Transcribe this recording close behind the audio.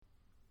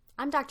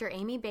I'm Dr.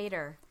 Amy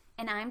Bader.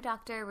 And I'm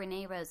Dr.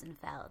 Renee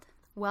Rosenfeld.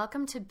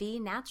 Welcome to Be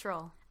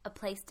Natural, a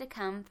place to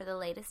come for the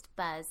latest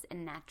buzz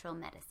in natural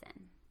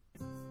medicine.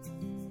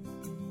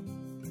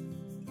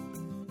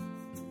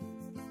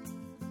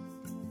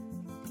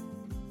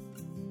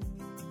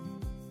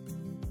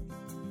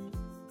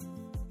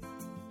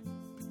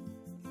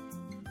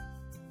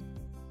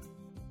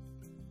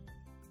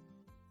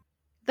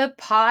 The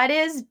pod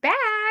is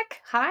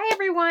back. Hi,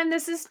 everyone.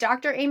 This is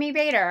Dr. Amy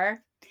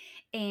Bader.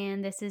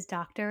 And this is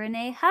Dr.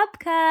 Renee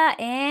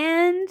Hubka.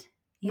 And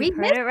you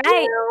heard it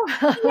right. You.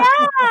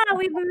 Yeah,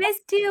 we've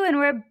missed you and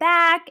we're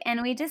back.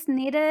 And we just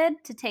needed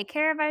to take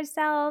care of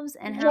ourselves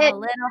and have a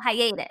little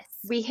hiatus.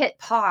 We hit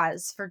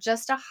pause for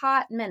just a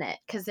hot minute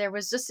because there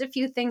was just a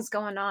few things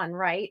going on,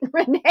 right,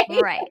 Renee?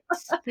 Right.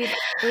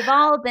 We've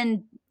all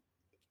been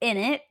in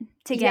it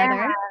together.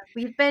 Yeah,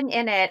 we've been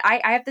in it.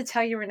 I have to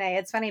tell you, Renee,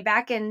 it's funny,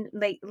 back in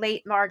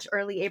late March,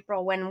 early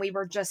April, when we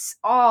were just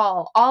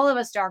all of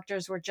us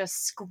doctors were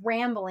just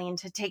scrambling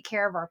to take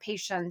care of our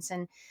patients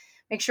and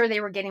make sure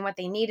they were getting what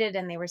they needed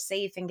and they were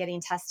safe and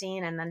getting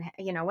testing. And then,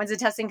 when's the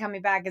testing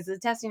coming back? Is the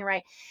testing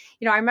right?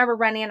 I remember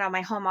running in on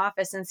my home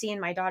office and seeing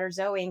my daughter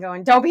Zoe and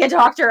going, "Don't be a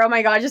doctor. Oh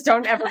my God, just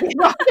don't ever be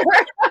a doctor."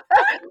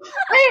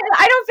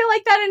 I don't feel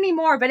like that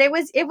anymore, but it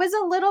was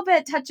a little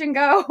bit touch and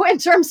go in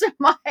terms of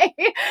my,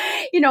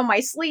 my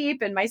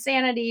sleep and my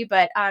sanity,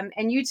 but,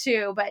 and you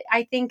too. But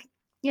I think,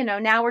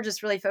 now we're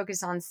just really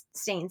focused on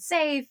staying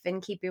safe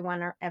and keeping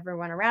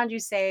everyone around you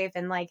safe.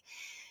 And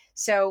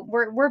so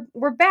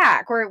we're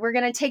back. We're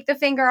going to take the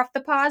finger off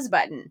the pause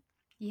button.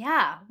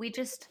 Yeah.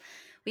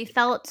 We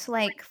felt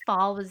like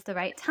fall was the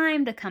right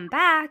time to come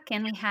back,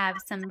 and we have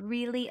some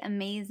really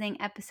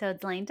amazing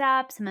episodes lined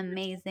up, some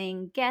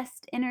amazing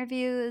guest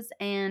interviews,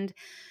 and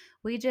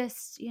we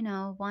just,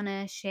 want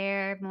to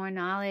share more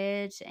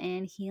knowledge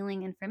and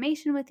healing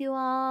information with you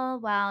all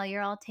while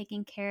you're all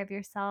taking care of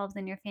yourselves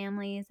and your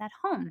families at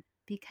home,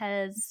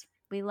 because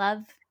we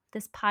love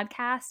this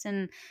podcast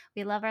and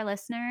we love our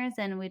listeners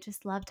and we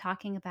just love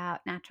talking about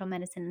natural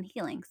medicine and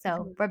healing.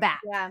 So we're back.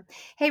 Yeah.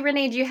 Hey,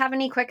 Renee, do you have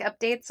any quick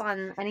updates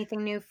on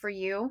anything new for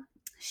you?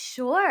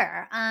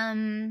 Sure.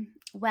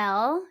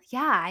 Well,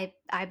 yeah,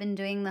 I've been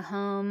doing the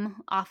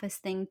home office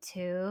thing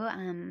too.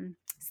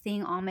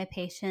 Seeing all my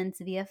patients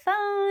via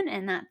phone,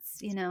 and that's,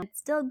 it's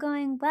still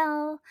going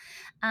well.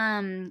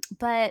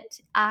 But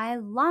I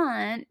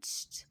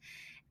launched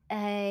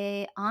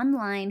a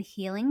online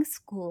healing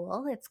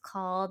school. It's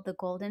called the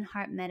Golden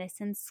Heart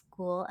Medicine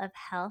School of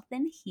Health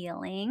and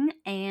Healing.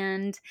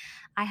 And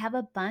I have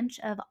a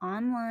bunch of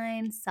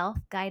online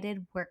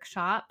self-guided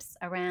workshops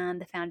around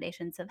the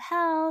foundations of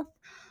health,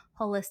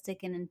 holistic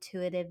and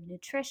intuitive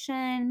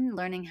nutrition,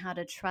 learning how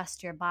to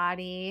trust your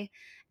body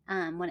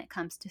when it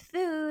comes to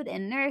food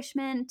and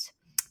nourishment,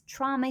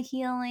 trauma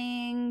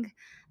healing,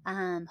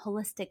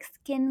 holistic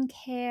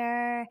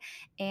skincare,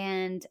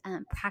 and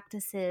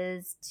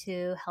practices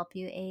to help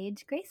you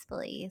age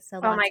gracefully. So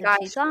lots of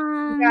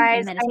qigong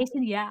and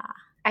meditation.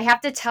 I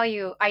have to tell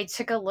you, I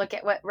took a look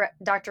at what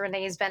Dr.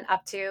 Renee has been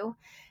up to.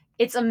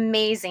 It's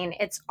amazing.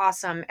 It's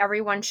awesome.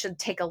 Everyone should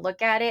take a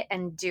look at it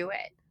and do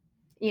it.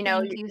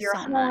 Thank you you're so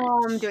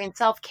home much. doing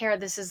self-care.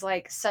 This is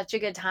like such a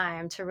good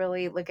time to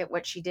really look at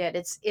what she did.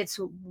 It's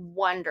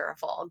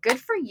wonderful. Good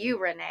for you,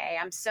 Renee.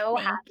 I'm so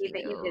happy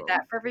that you did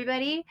that for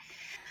everybody.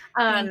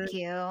 Thank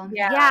you.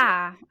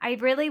 Yeah, I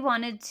really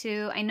wanted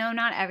to. I know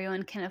not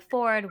everyone can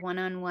afford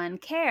one-on-one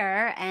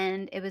care,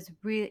 and it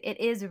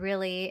is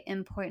really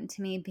important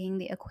to me, being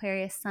the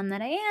Aquarius sun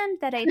that I am,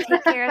 that I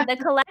take care of the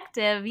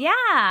collective.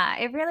 Yeah,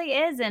 it really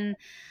is. And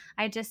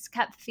I just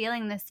kept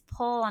feeling this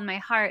pull on my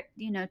heart,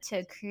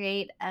 to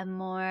create a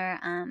more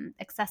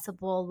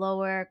accessible,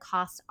 lower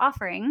cost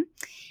offering.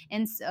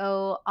 And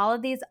so all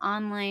of these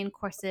online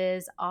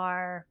courses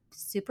are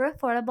super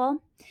affordable.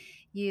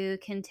 You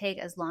can take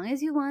as long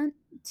as you want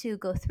to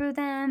go through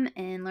them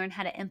and learn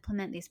how to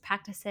implement these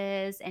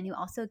practices. And you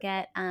also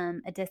get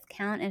a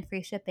discount and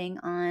free shipping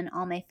on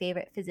all my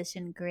favorite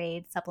physician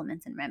grade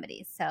supplements and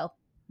remedies. So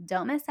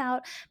don't miss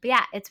out. But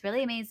yeah, it's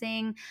really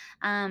amazing.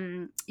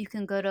 You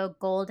can go to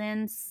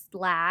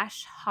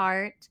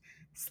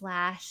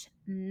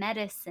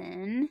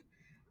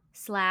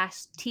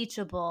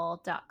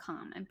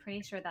golden/heart/medicine/teachable.com. I'm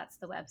pretty sure that's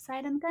the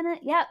website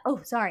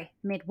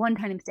made one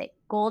tiny mistake.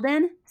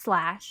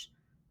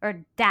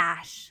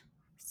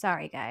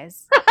 Sorry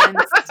guys. I'm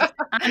just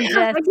having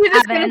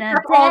a day.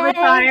 All the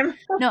time.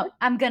 No,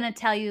 I'm going to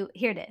tell you,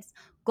 here it is.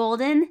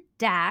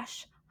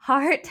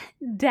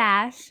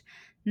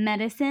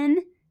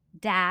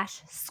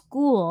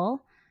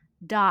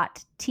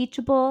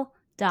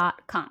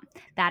 golden-heart-medicine-school.teachable.com.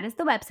 That is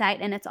the website,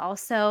 and it's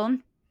also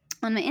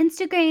on my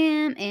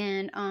Instagram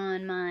and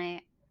on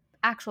my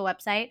actual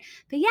website.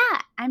 But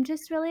yeah, I'm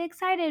just really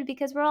excited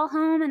because we're all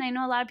home, and I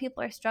know a lot of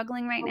people are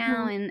struggling right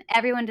now, and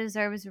everyone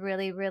deserves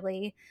really,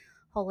 really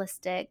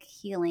holistic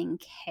healing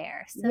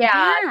care. So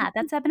yeah,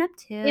 that's what I've been up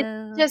to.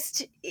 It's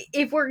just,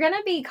 if we're going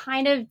to be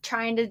kind of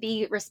trying to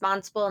be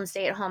responsible and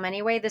stay at home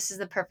anyway, this is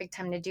the perfect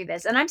time to do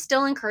this. And I'm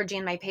still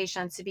encouraging my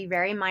patients to be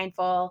very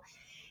mindful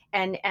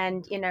and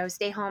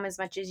stay home as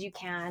much as you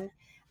can.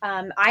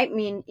 I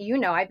mean,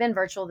 I've been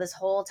virtual this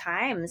whole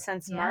time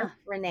since March, Yeah.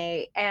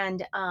 Renee,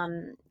 and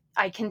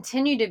I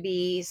continue to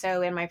be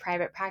so in my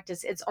private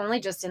practice. It's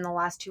only just in the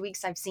last 2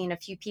 weeks I've seen a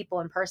few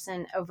people in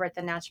person over at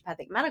the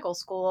naturopathic medical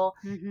school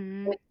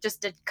Mhm. with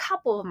just a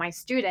couple of my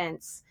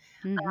students,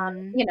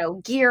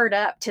 Mhm. geared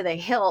up to the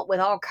hilt with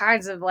all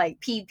kinds of like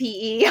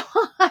PPE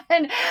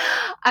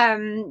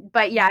on.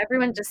 But yeah,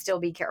 everyone Mhm. just still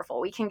be careful.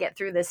 We can get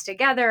through this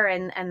together,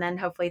 and then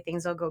hopefully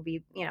things will go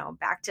be,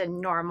 back to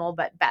normal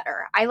but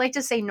better. I like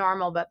to say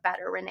normal but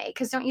better, Renee,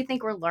 because don't you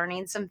think we're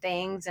learning some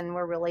things and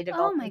we're really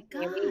Oh my developing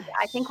community?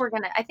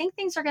 gosh. I think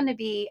things are gonna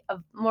be a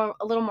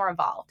little more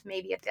evolved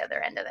maybe at the other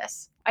end of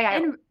this.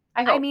 And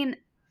I I hope. mean,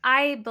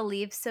 I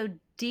believe so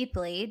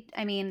deeply.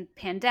 I mean,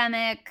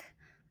 pandemic,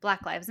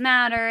 Black Lives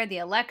Matter, the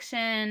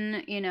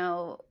election,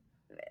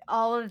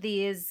 all of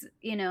these,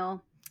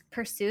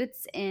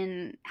 pursuits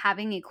in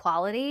having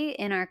equality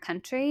in our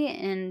country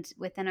and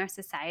within our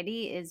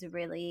society is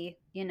really,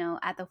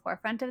 at the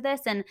forefront of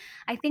this. And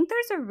I think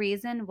there's a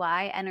reason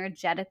why,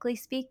 energetically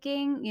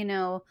speaking,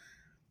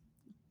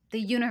 the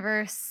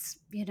universe,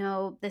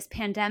 this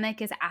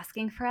pandemic is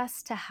asking for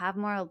us to have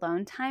more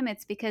alone time.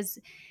 It's because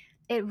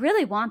it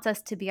really wants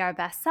us to be our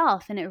best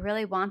self, and it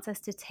really wants us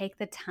to take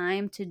the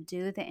time to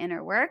do the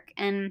inner work.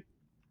 And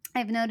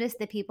I've noticed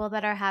the people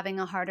that are having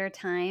a harder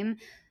time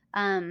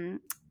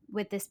um,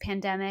 with this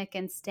pandemic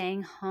and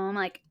staying home,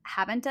 like,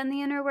 haven't done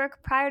the inner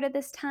work prior to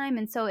this time.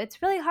 And so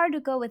it's really hard to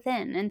go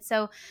within. And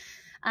so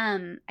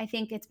I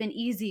think it's been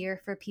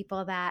easier for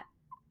people that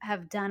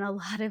have done a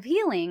lot of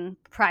healing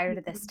prior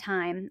to this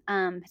time.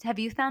 Have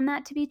you found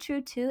that to be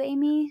true too,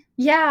 Amy?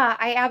 Yeah,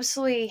 I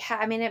absolutely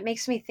I mean, it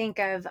makes me think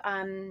of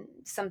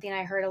something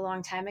I heard a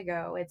long time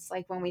ago. It's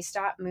like when we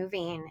stop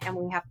moving and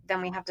we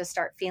have to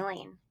start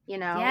feeling,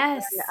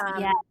 Yes. And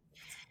Yeah.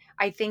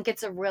 I think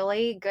it's a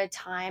really good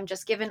time,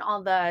 just given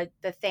all the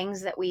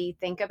things that we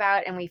think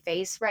about and we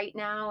face right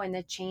now, and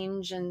the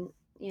change, and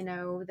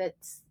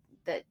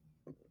that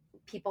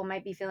people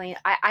might be feeling.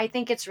 I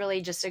think it's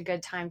really just a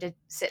good time to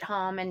sit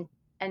home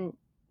and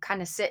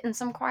kind of sit in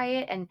some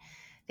quiet and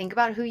think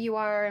about who you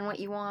are and what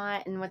you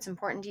want and what's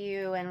important to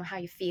you and how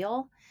you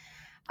feel.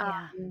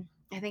 Yeah.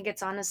 I think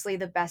it's honestly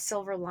the best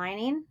silver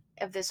lining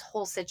of this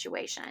whole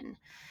situation.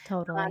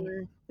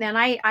 Totally. And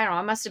I don't know,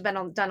 I must have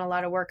done a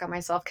lot of work on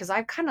myself because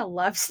I kind of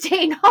love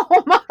staying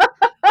home.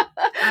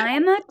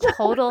 I'm a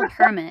total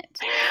hermit.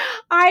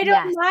 I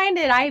don't Yes. mind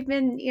it. I've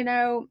been,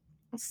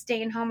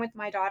 staying home with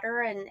my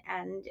daughter,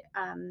 and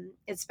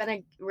it's been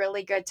a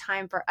really good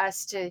time for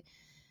us to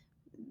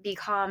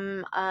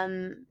become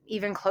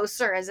even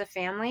closer as a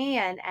family,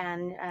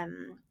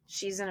 and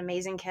she's an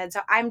amazing kid.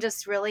 So I'm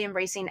just really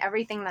embracing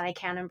everything that I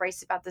can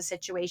embrace about the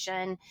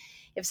situation.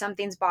 If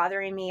something's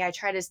bothering me, I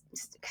try to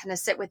kind of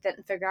sit with it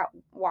and figure out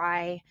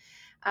why.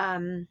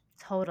 Um,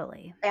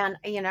 Totally. and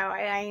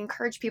I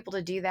encourage people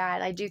to do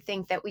that. I do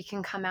think that we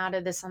can come out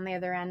of this on the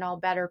other end all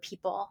better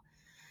people.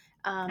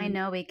 I um,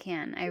 know we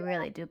can. I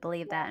really do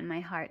believe that in my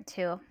heart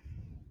too.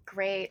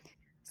 Great.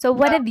 So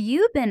what have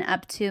you been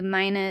up to,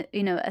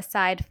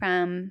 aside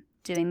from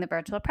doing the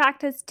virtual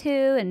practice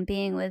too and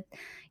being with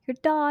your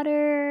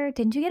daughter?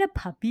 Didn't you get a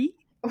puppy?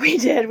 We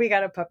did. We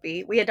got a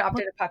puppy. We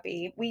adopted What? a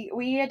puppy.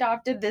 We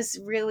adopted this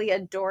really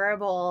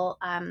adorable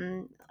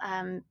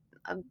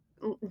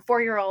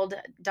 4-year-old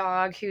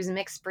dog who's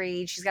mixed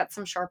breed. She's got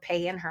some Shar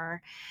in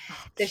her.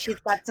 Oh, So she's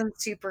cute. got some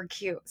super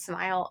cute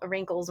smile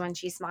wrinkles when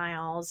she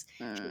smiles.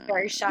 She's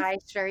very Mm. shy,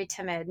 she's very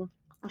timid.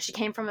 She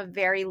came from a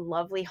very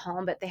lovely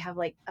home, but they have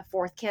like a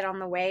fourth kid on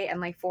the way and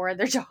like four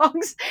other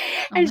dogs.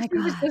 Oh And my she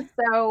was God. just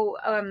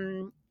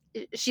so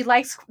she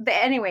likes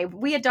anyway,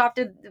 we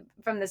adopted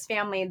from this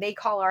family. They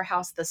call our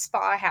house the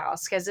spa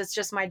house because it's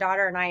just my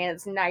daughter and I, and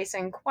it's nice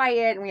and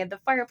quiet, and we have the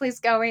fireplace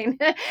going.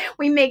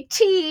 We make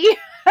tea.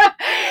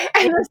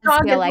 And It the does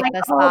dog feel is like like,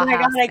 the oh spa my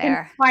god, house I can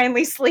there.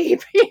 finally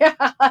sleep.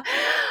 Yeah.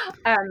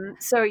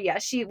 So yeah,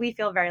 we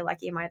feel very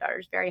lucky. My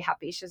daughter's very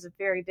happy. She has a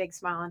very big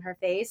smile on her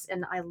face,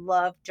 and I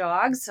love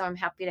dogs, so I'm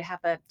happy to have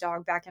a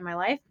dog back in my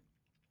life.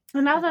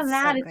 And other That's than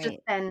so that, it's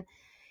just great.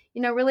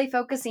 been, really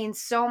focusing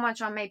so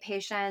much on my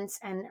patients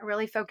and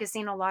really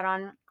focusing a lot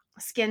on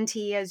Skin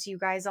Tea, as you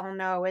guys all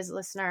know as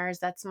listeners.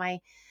 That's my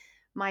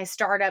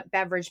startup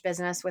beverage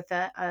business with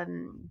the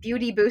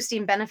beauty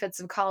boosting benefits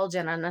of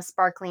collagen in a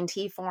sparkling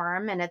tea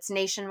form, and it's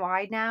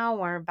nationwide now.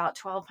 We're about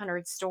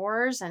 1,200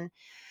 stores, and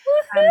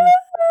um,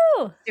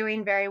 Woohoo!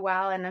 doing very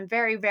well. And I'm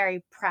very,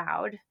 very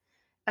proud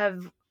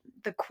of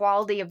the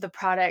quality of the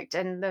product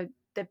and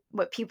the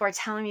what people are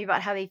telling me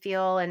about how they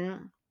feel.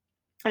 And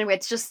anyway,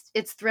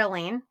 it's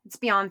thrilling. It's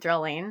beyond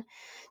thrilling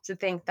to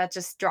think that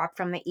just dropped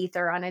from the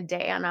ether on a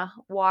day on a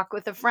walk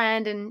with a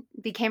friend and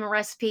became a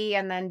recipe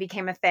and then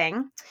became a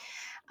thing.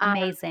 Um,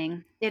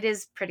 Amazing. it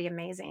is pretty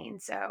amazing.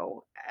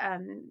 So,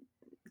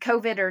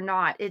 COVID or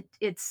not,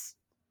 it's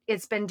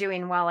been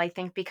doing well, I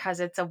think, because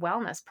it's a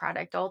wellness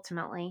product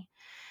ultimately.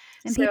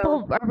 And So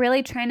people are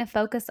really trying to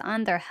focus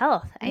on their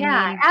health. I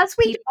yeah, mean, as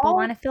we people all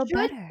wanna feel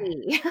should better.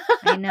 be.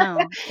 I know.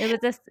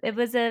 It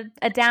was a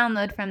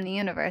download from the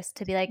universe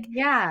to be like,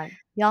 Yeah.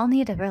 "Y'all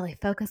need to really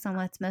focus on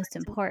what's most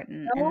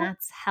important, and No,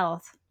 that's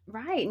health."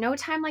 right. No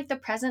time like the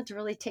present to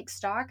really take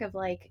stock of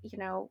like,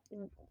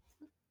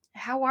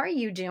 how are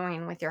you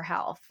doing with your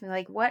health?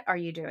 Like, what are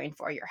you doing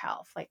for your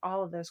health? Like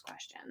all of those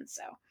questions.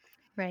 So,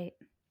 Right.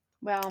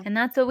 well, And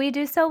that's what we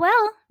do so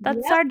well. That's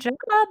yep, our job.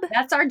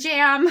 that's our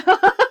jam.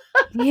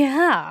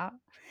 Yeah.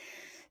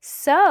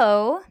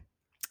 So,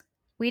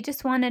 we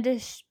just wanted to,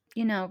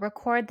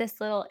 record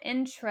this little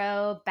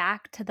intro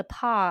back to the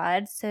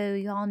pod so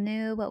y'all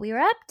knew what we were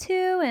up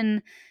to.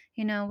 And,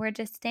 we're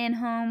just staying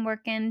home,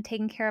 working,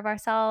 taking care of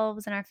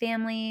ourselves and our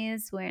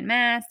families, wearing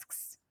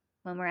masks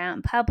when we're out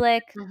in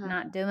public, Mhm,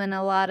 not doing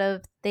a lot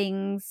of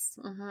things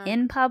mhm,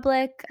 in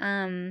public.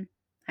 I'm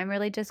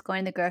really just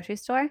going to the grocery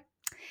store.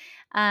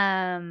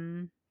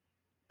 Um,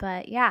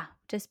 but yeah,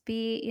 just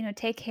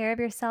take care of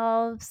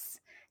yourselves,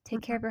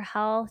 take care mhm. of your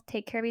health,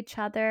 take care of each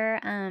other.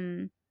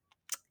 And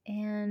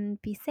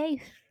be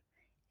safe.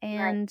 Right.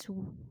 And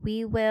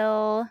we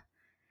will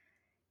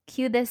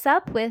cue this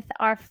up with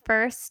our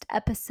first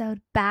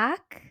episode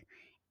back.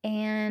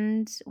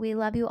 And we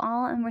love you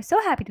all, and we're so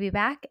happy to be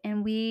back.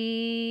 And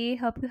we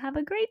hope you have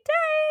a great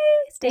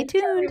day. Stay Thanks,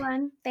 tuned.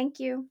 everyone. Thank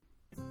you.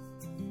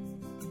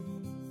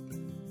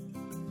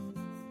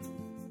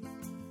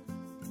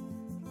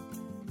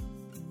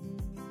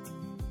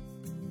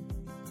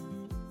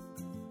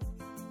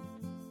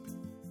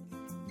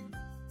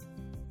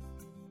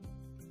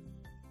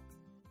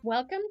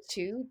 Welcome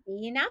to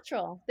Be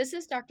Natural. This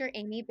is Dr.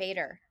 Amy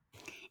Bader.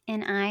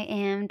 And I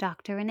am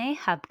Dr. Renee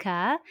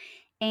Hubka.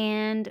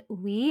 And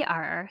we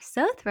are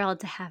so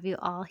thrilled to have you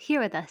all here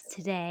with us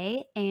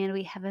today. And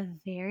we have a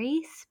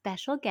very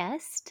special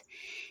guest.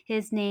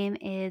 His name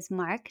is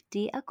Mark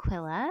D.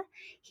 Aquila.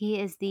 He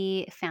is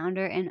the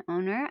founder and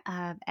owner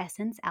of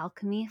Essence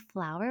Alchemy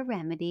Flower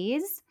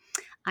Remedies.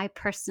 I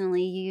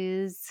personally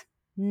use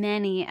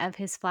many of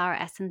his flower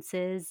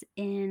essences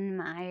in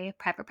my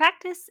private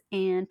practice,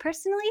 and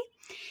personally,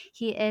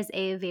 he is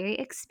a very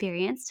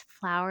experienced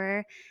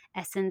flower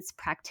essence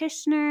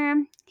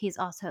practitioner. He's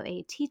also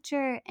a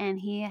teacher, and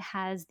he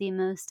has the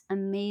most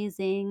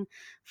amazing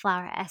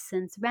flower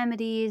essence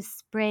remedies,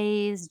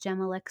 sprays,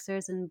 gem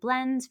elixirs, and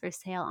blends for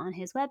sale on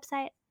his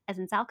website,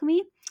 Essence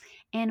Alchemy.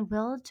 And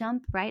we'll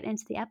jump right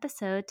into the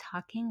episode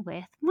talking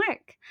with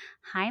Mark.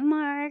 Hi,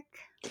 Mark.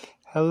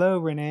 Hello,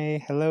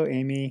 Renee. Hello,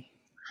 Amy.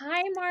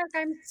 Hi, Mark.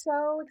 I'm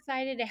so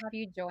excited to have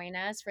you join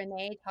us.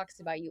 Renee talks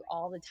about you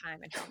all the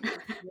time and how amazing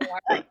you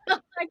are.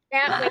 I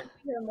can't wait to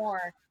hear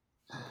more.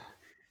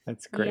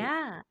 That's great.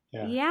 Yeah.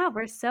 Yeah. Yeah,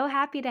 we're so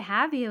happy to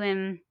have you,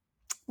 and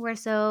we're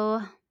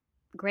so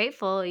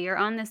grateful you're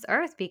on this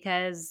earth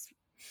because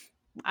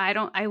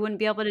I wouldn't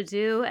be able to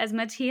do as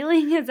much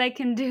healing as I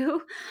can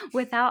do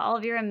without all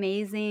of your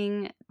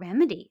amazing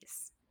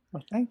remedies.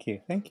 Well, thank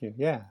you. Thank you.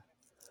 Yeah.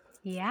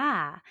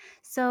 Yeah.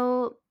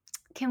 So,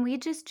 can we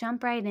just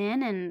jump right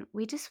in, and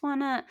we just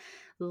want to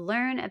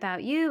learn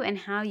about you and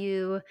how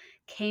you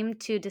came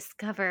to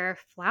discover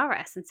flower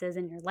essences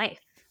in your life?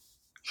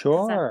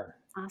 Because that's Sure.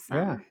 Yeah.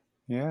 awesome.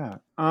 Yeah.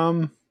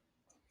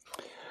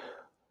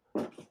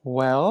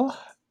 Well,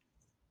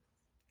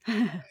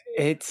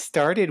 it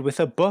started with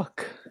a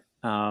book,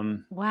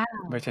 Wow.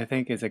 which I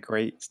think is a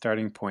great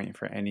starting point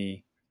for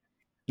any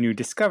new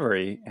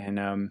discovery.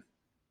 And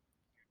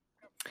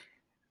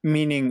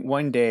meaning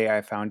one day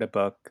I found a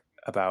book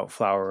about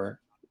flower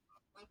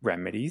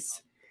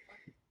remedies.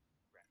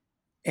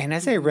 And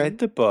as I Mhm. read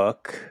the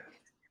book,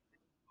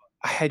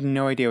 I had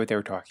no idea what they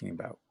were talking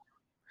about.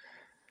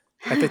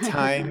 At the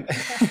time,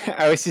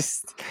 I was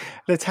just,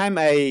 at the time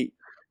I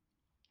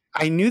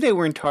knew they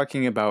weren't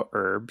talking about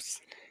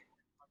herbs,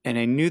 and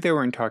I knew they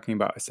weren't talking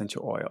about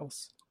essential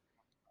oils,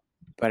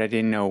 but I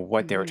didn't know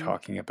what they were Mhm.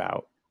 talking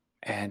about.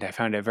 And I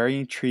found it very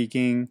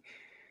intriguing,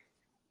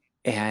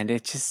 and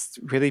it just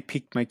really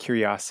piqued my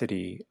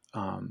curiosity.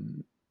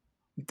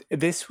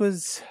 This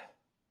was,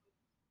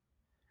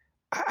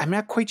 I'm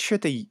not quite sure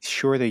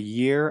the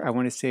year. I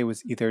want to say it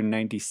was either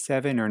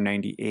 97 or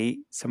 98,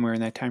 somewhere in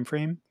that time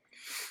frame.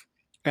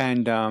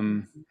 And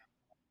Mhm.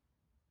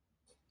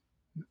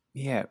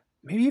 yeah,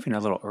 maybe even a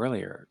little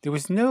earlier. There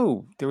was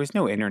no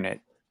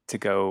internet to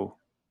go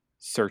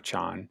search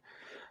on.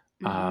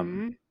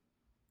 Um,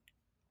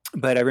 Mhm.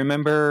 but I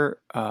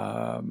remember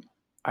I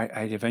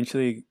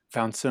eventually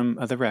found some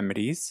of the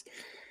remedies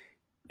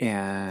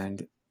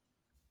and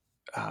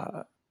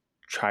uh,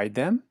 tried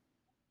them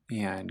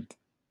and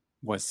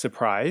was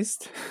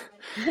surprised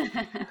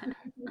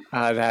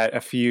that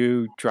a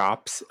few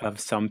drops of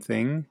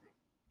something,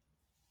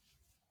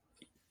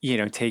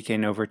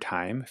 taken over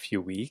time, a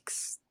few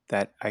weeks,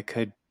 that I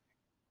could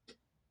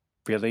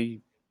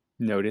really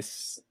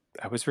notice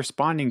I was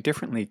responding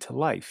differently to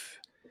life.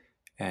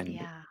 And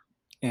Yeah.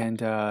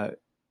 and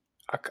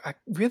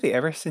really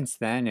ever since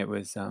then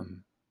it's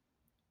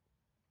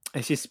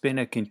just been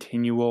a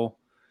continual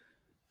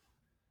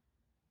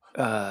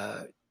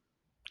uh,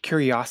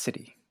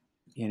 curiosity.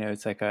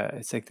 it's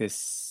like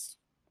this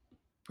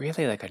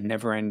really like a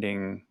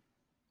never-ending,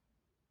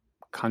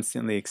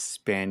 constantly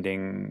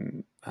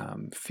expanding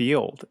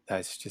field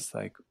that's just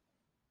like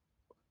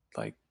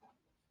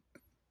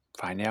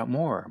finding out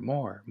more.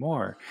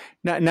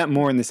 Not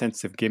more in the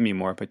sense of give me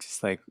more, but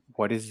just like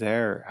what is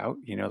there out,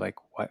 like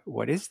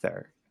what is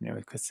there,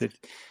 because it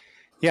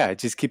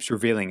just keeps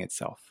revealing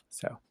itself.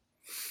 So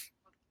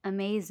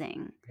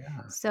Amazing.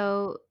 yeah.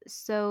 So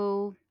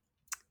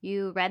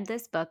you read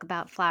this book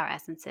about flower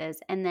essences,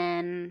 and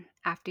then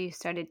after you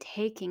started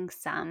taking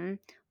some,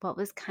 what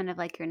was kind of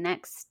like your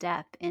next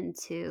step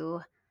into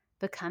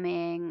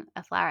becoming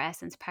a flower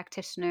essence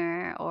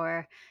practitioner,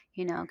 or,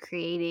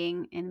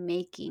 creating and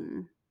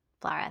making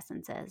flower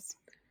essences?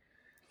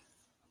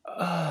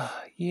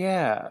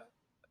 Yeah.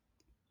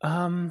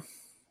 Um,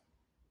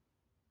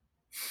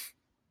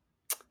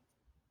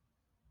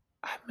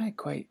 I'm not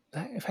quite.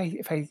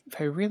 If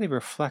I really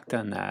reflect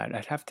on that,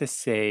 I'd have to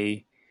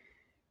say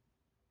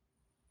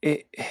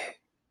it.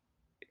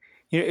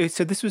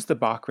 So this was the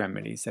Bach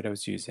remedies that I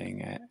was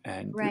using,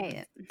 and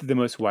Right. the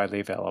most widely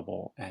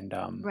available,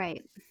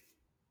 Right.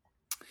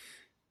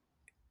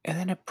 and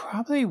then it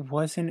probably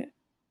wasn't.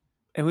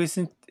 It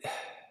wasn't.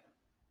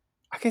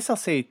 I guess I'll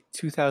say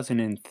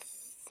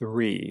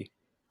 2003.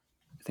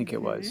 I think it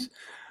Mm-hmm. was.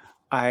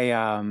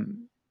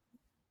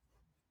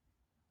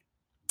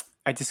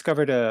 I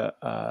discovered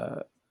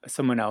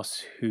someone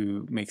else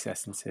who makes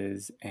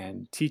essences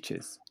and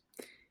teaches.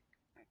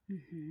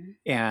 Mm-hmm.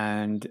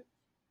 And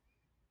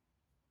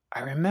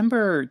I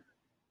remember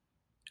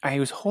I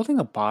was holding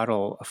a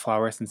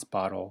flower essence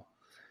bottle,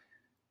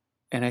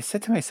 and I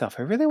said to myself,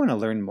 I really want to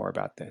learn more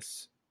about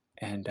this.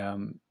 And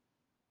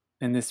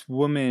this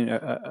woman,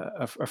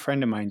 a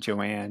friend of mine,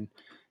 Joanne,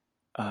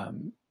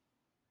 um,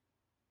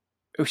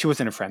 she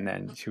wasn't a friend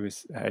then.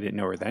 I didn't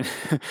know her then.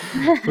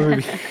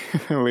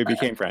 We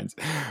became friends.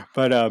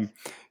 But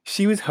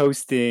she was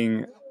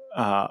hosting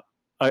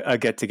a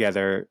get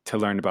together to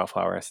learn about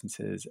flower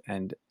essences.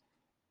 And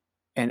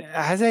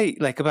as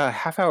like about a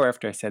half hour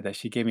after I said that,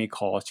 she gave me a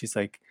call. She's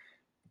like,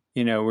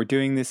 we're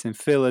doing this in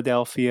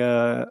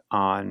Philadelphia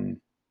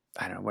on,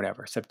 I don't know,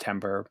 whatever,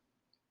 September.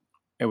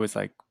 It was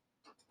like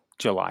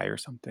July or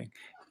something.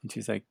 And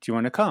she's like, do you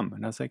want to come?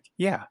 And I was like,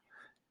 yeah.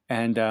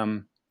 And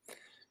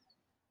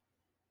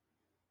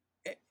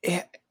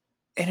it,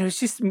 and it was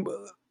just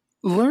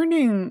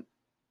learning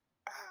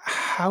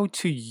how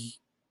to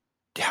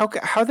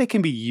how they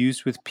can be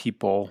used with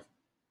people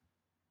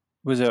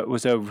was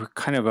a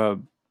kind of a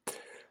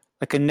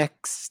like a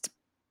next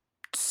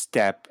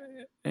step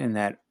in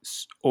that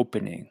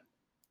opening,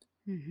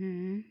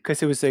 Mm-hmm.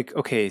 because it was like,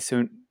 okay,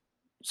 so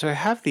I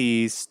have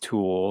these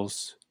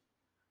tools,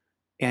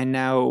 and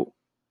now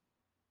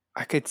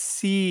I could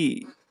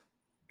see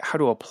how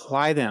to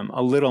apply them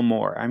a little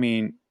more. I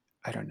mean,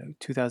 I don't know,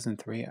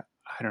 2003. I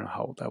don't know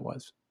how old I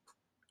was.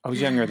 I was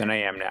younger than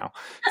I am now,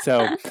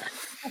 so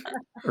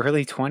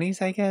early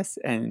 20s, I guess.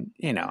 And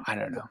I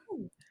don't know.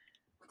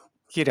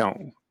 You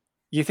don't.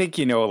 You think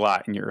you know a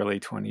lot in your early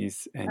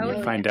 20s, and Oh you Oh, yeah.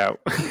 yeah. find out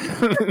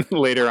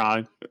later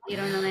on You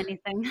don't know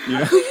anything. you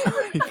don't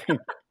know anything.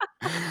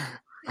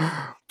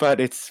 But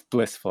it's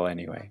blissful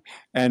anyway.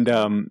 And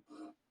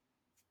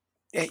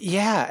Yeah.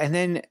 yeah, and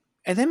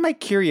then my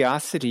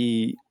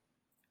curiosity,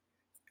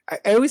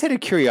 I always had a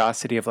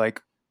curiosity of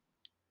like,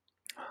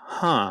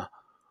 huh,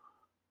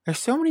 there's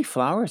so many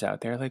flowers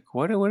out there. Like,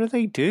 what do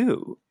they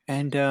do?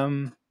 And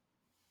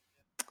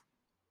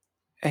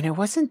it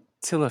wasn't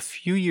till a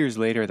few years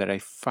later that I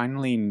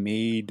finally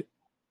made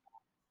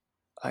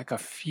like a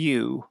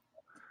few.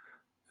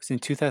 It was in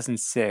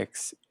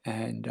 2006,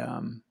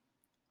 and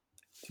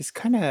just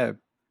kind of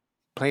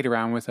played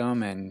around with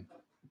them, and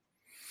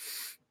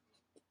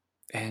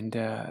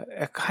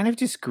it kind of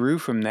just grew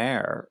from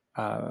there.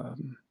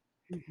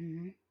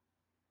 Mm-hmm.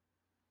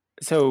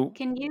 So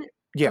Can you?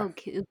 yeah, Oh,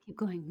 keep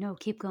going. No,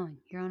 keep going.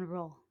 You're on a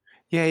roll.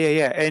 yeah,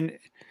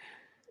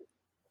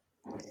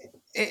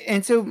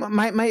 and so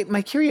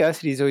my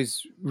curiosity has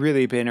always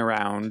really been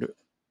around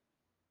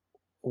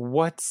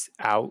what's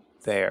out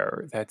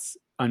there that's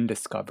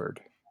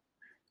undiscovered,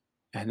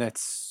 and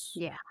that's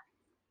Yeah.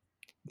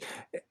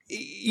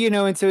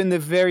 and so in the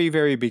very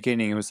very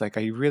beginning, it was like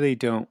I really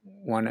don't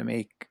want to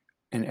make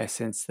an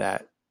essence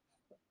that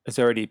has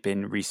already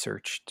been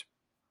researched,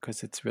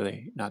 because it's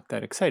really not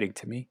that exciting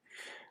to me.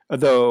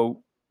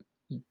 Although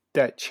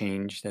that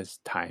changed as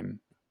time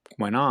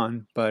went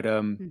on, but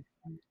Mhm.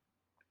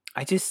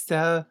 I just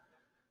I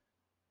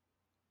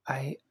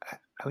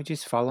would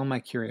just follow my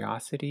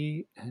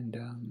curiosity,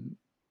 and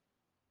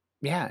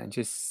yeah, and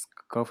just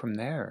go from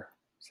there.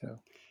 So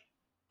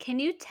Can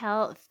you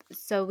tell?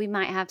 So we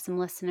might have some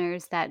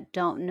listeners that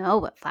don't know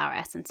what flower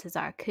essences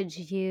are. Could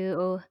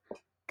you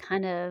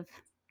kind of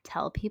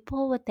tell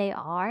people what they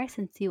are,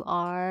 since you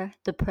are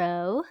the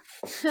pro?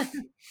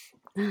 Awesome.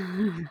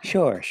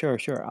 sure.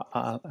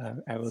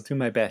 I will do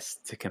my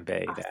best to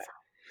convey that.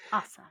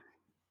 Awesome.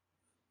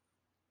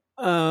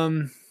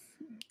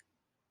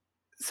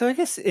 So I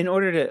guess in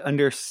order to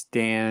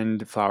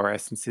understand flower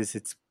essences,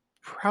 it's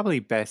probably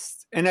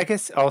best, and I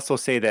guess also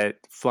say that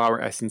flower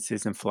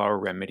essences and flower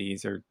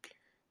remedies are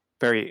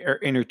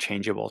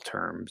interchangeable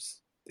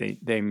terms.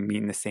 They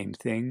mean the same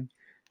thing.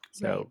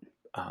 Right. So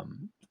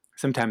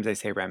sometimes I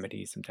say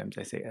remedy, sometimes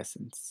I say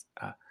essence.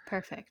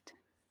 Perfect.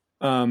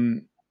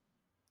 Um,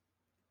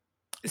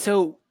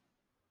 so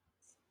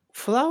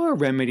flower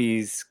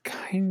remedies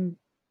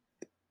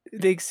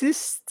they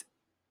exist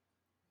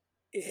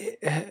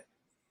in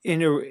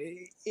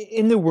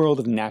the world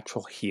of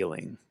natural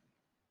healing.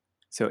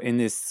 So in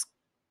this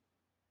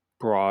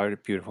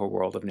broad, beautiful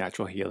world of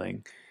natural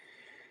healing,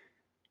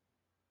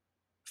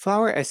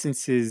 flower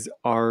essences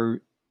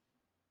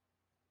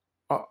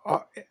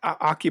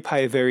occupy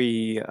a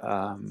very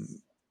I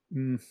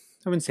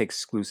wouldn't say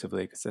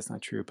exclusively because that's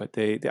not true, but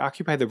they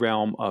occupy the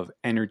realm of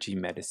energy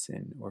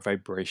medicine or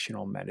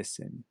vibrational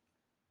medicine.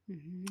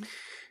 Mm-hmm.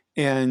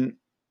 And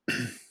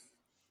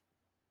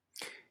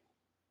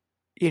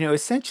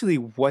essentially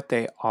what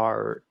they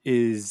are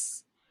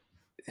is,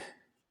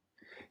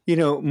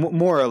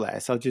 more or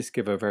less, I'll just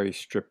give a very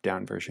stripped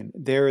down version.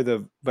 They're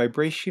the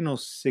vibrational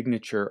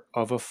signature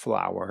of a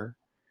flower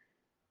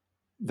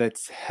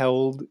that's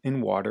held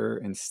in water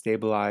and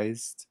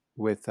stabilized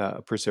with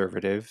a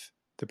preservative.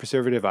 The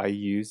preservative I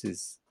use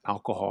is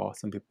alcohol.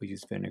 Some people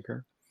use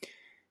vinegar.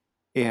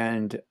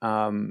 And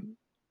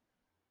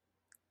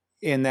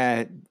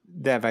that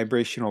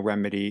vibrational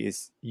remedy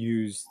is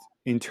used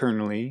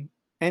internally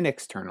and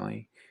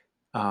externally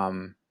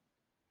um,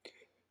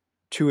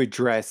 to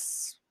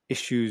address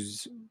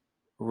issues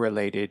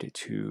related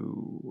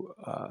to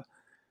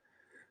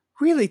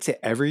really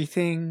to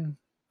everything.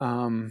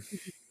 And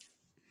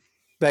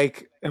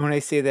when I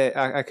say that,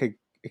 I could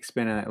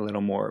expand on that a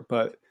little more,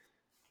 but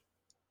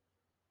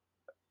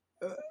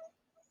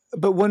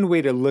one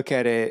way to look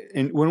at it,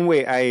 and one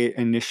way I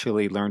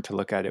initially learned to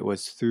look at it,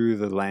 was through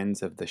the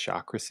lens of the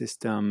chakra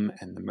system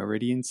and the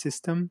meridian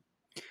system,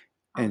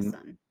 and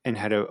Awesome.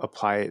 how to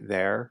apply it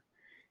there.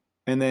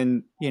 And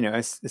then,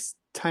 as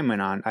time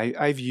went on,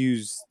 I've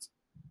used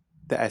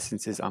the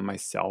essences on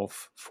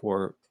myself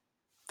for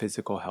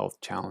physical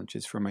health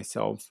challenges for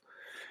myself.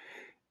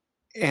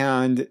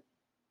 And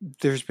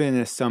there's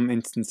been some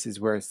instances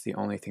where it's the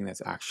only thing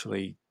that's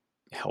actually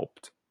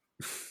helped,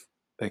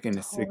 like in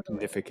a Totally.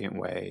 significant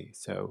way.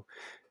 So,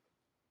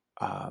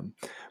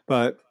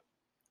 but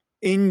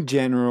in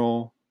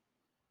general,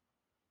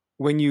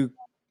 when you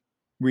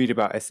read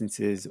about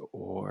essences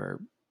or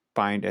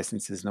find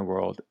essences in the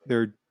world,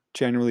 they're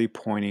generally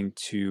pointing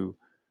to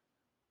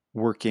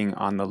working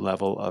on the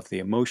level of the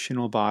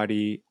emotional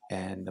body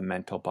and the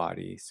mental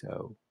body.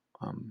 So,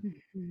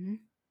 Mm-hmm.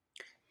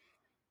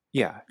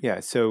 yeah.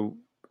 So,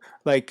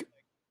 like,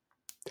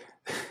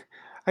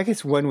 I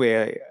guess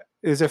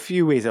there's a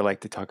few ways I like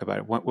to talk about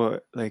it.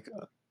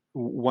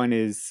 One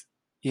is,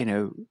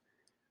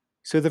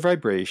 so the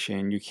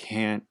vibration, you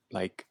can't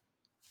like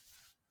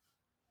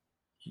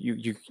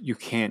you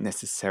can't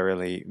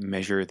necessarily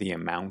measure the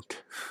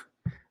amount.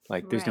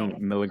 Like there's no Right.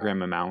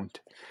 milligram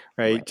amount,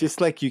 right? Right.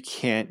 Just like you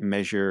can't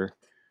measure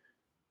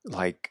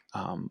like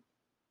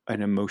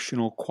an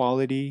emotional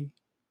quality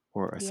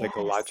or a Yes.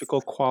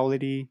 psychological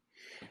quality.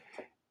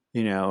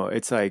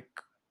 It's like,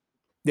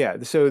 yeah.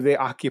 So they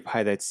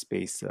occupy that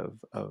space of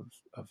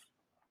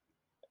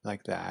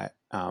like that.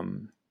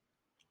 And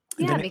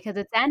Yeah, then because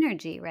it's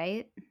energy,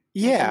 right? Like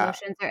yeah,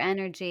 emotions are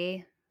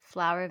energy,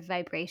 flower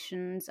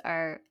vibrations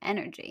are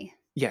energy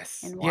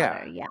yes, in yeah.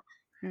 water. Yeah.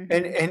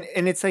 And Mm-hmm.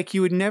 and it's like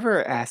you would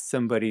never ask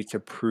somebody to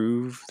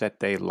prove that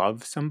they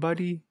love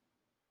somebody,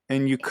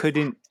 and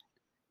Exactly.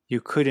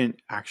 you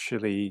couldn't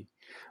actually,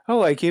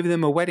 oh, I gave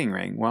them a wedding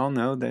ring. Well,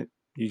 no, that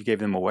you gave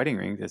them a wedding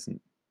ring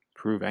doesn't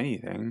prove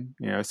anything,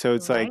 so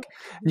it's Right. like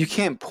you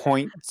can't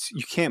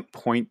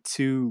point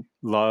to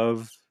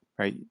love,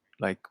 right?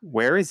 Like,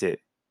 where is it?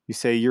 You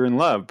say you're in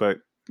love, but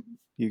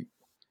you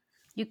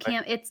but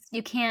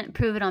You can't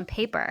prove it on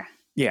paper.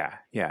 yeah,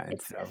 and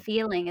It's a so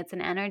feeling, it's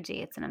an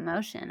energy, it's an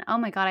emotion. Oh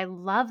my god, I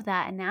love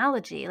that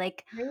analogy.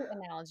 Like, Great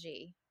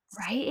analogy. So,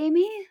 right,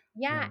 Amy?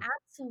 yeah, yeah.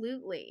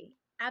 absolutely.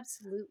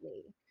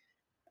 Absolutely.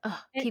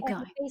 Oh, And keep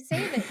going. they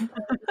say that when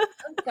you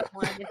love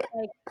someone, it's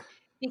like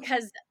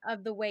because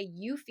of the way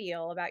you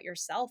feel about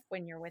yourself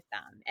when you're with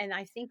them. And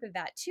I think of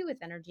that too with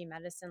energy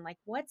medicine. Like,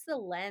 what's the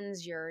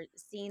lens you're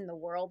seeing the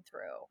world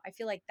through? I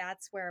feel like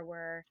that's where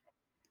we're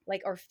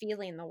like, or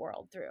feeling the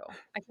world through.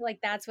 I feel like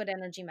that's what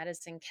energy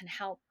medicine can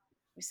help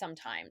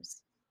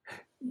sometimes.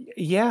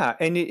 Yeah,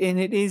 and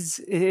it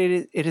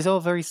is all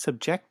very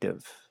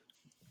subjective.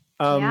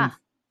 Yeah. Um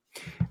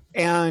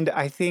and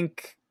I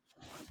think,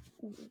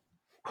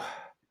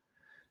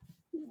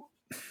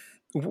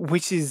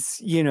 which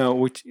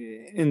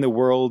in the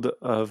world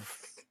of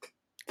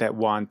that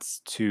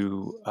wants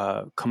to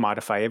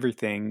commodify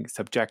everything,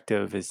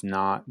 subjective is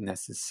not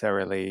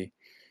necessarily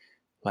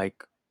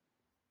like,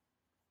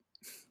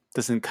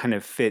 doesn't kind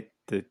of fit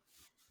the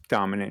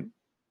dominant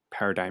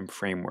paradigm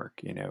framework,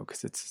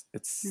 because it's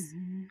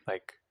Mhm.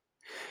 like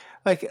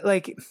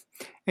like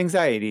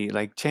anxiety.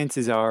 Like,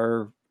 chances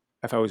are,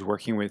 if I was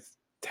working with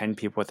 10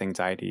 people with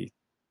anxiety,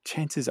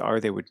 chances are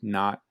they would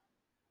not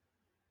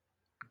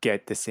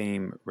get the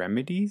same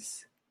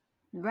remedies.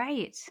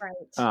 Right.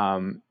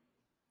 Right.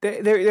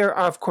 There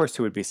of course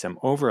there would be some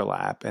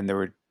overlap, and there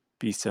would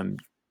be some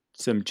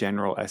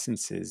general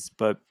essences,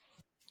 but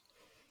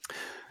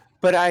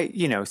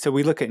so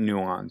we look at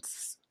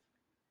nuance.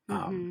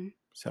 Mm-hmm.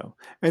 So,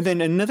 and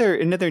then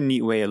another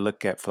neat way to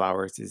look at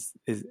flowers is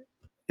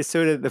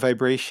sort of the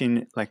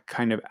vibration, like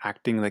kind of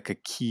acting like a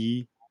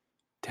key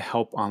to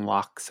help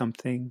unlock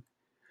something.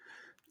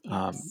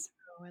 Yes.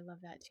 Oh, I love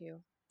that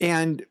too.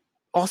 And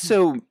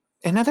also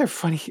another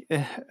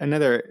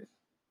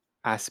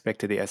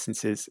aspect of the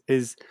essences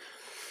is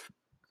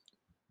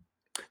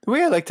the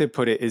way I like to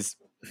put it is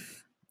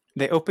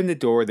they open the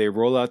door, they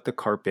roll out the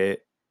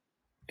carpet,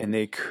 and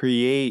they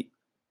create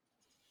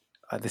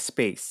the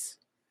space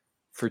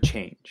for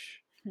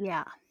change.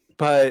 Yeah.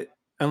 But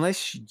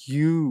unless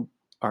you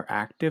are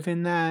active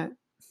in that,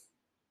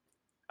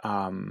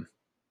 um,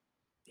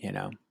 you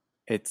know,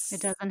 It it's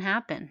doesn't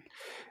happen.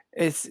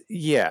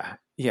 yeah.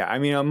 I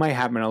mean, it might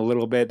happen a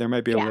little bit. There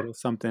might be a Yeah. little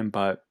something,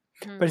 but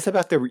Mhm.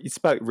 it's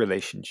about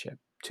relationship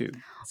too.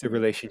 It's a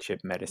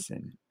relationship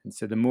medicine, and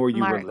so the more you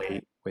Mark,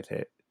 relate with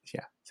it,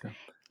 yeah. So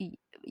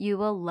you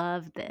will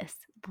love this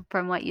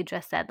from what you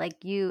just said. Like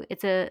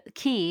it's a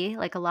key,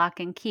 like a lock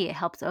and key. It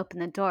helps open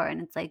the door,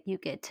 and it's like you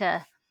get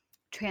to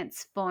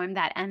transform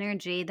that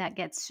energy that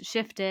gets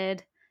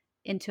shifted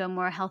into a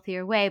more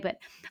healthier way. But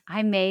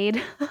I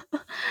made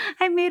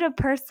I made a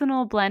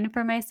personal blend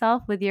for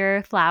myself with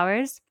your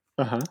flowers,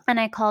 and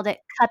I called it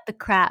Cut the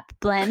Crap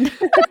Blend.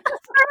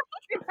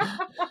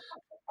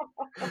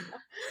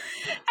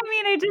 I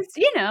mean, I just,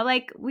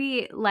 like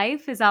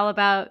life is all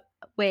about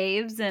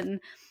waves and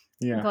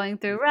yeah, going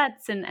through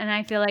ruts, and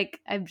I feel like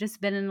I've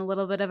just been in a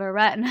little bit of a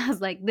rut, and I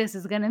was like, this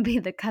is gonna be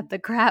the Cut the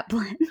Crap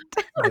Blend.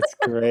 that's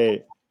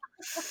great.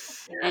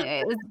 Anyway,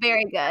 it was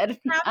very good.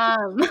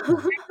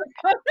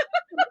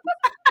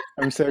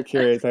 I'm so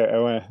curious. I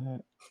want to,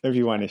 if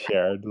you want to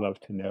share, I'd love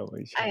to know what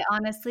you share. I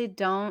honestly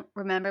don't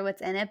remember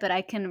what's in it, but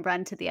I can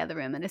run to the other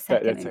room in a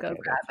second That's and go okay.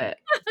 grab it.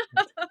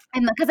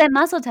 And because I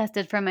muscle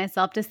tested for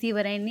myself to see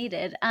what I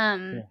needed.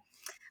 Yeah.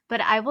 But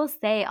I will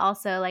say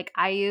also, like,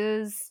 I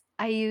use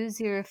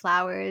your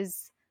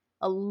flowers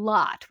a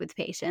lot with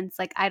patients.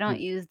 Like, I don't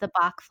use the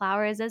Bach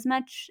flowers as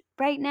much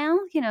right now.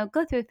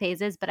 Go through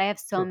phases, but I have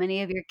so Sure.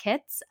 many of your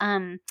kits.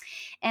 And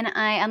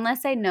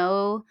unless I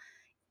know,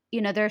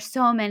 there's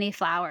so many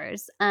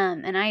flowers.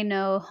 And I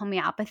know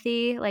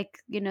homeopathy, like,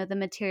 the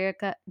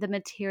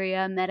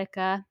materia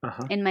medica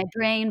Uh-huh. in my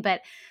brain,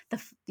 but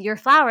your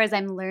flowers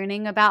I'm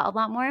learning about a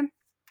lot more.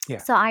 Yeah.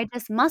 So I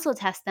just muscle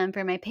test them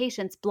for my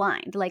patients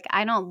blind. Like,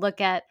 I don't look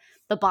at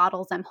the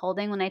bottles I'm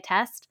holding when I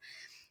test.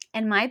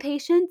 And my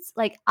patients,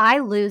 like, I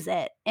lose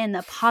it in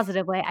the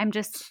positive way.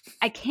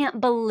 I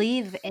can't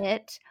believe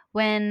it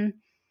when,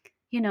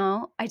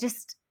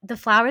 the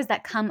flowers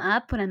that come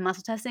up when I'm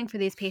muscle testing for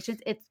these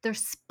patients, they're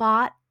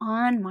spot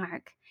on,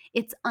 Mark.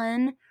 It's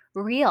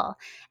unreal.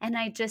 And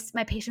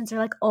my patients are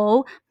like,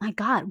 oh my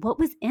God, what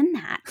was in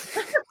that?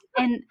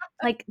 And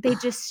like they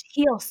just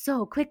heal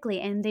so quickly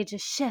and they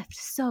just shift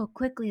so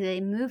quickly. They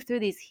move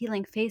through these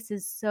healing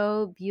phases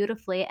so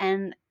beautifully.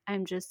 And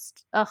I'm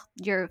just,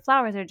 your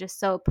flowers are just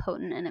so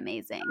potent and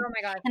amazing. Oh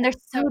my gosh. And they're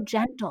so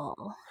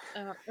gentle.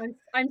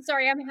 I'm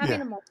sorry. I'm having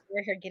Yeah. a moment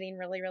here getting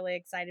really, really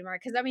excited,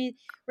 Mark. Because I mean,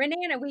 Renee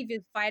and I, we've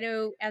used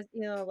phyto as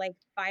like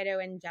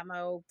phyto and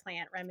gemo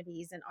plant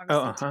remedies, and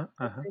Oh,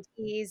 obviously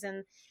teas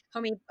and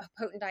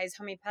potentized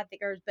homeopathic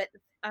herbs. But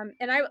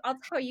and I'll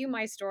tell you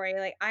my story.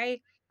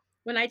 Like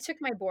when I took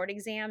my board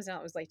exams, and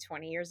it was like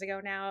 20 years ago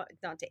now,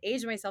 not to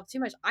age myself too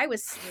much, I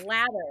was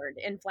slathered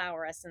in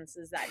flower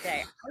essences that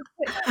day.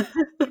 I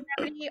put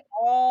remedy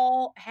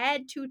all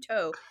head to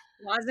toe,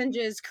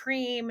 lozenges,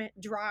 cream,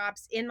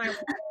 drops in my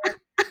water.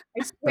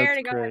 I swear that's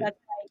to God, great. that's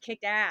how I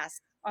kicked ass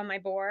on my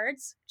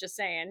boards. Just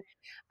saying.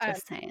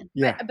 Just saying.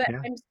 Yeah. But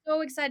Yeah. I'm so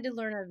excited to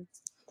learn of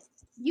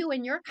you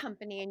and your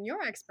company and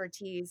your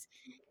expertise,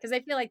 because I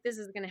feel like this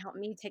is going to help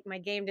me take my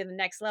game to the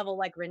next level,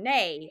 like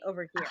Renee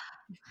over here.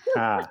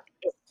 Ah.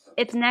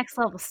 It's next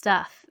level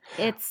stuff.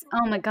 It's,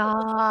 oh my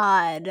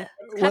God.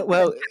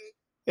 Well,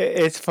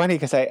 it's funny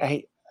because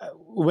I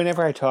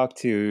whenever I talk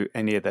to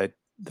any of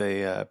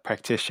the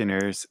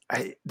practitioners,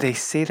 they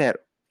say that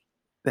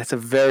that's a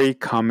very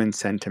common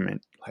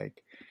sentiment.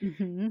 Like,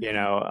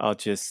 Mhm.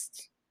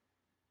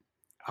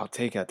 I'll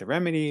take out the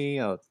remedy,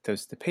 I'll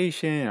dose the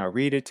patient, I'll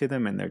read it to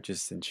them, and they're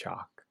just in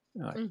shock.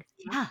 Like,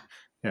 Yeah.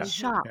 yeah,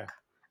 Shock. yeah,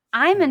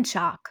 I'm yeah, in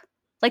shock.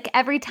 Like,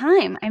 every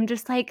time. I'm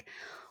just like,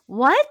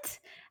 "What?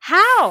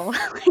 How?"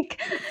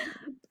 Like,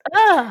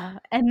 ugh,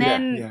 and yeah,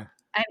 then yeah.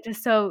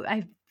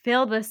 I'm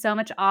filled with so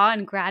much awe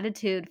and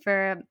gratitude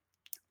for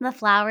the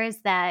flower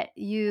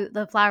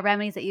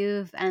remedies that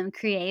you've,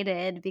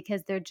 created,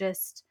 because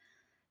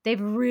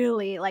they've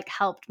really, like,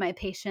 helped my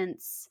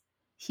patients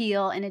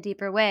heal in a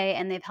deeper way,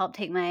 and they've helped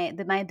take my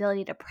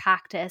ability to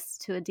practice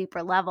to a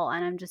deeper level,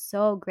 and I'm just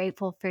so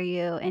grateful for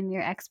you and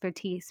your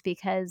expertise,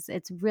 because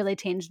it's really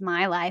changed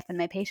my life and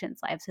my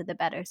patients' lives for the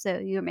better. So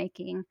you're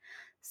making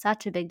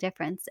such a big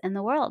difference in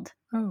the world.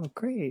 Oh,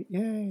 great!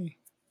 Yay!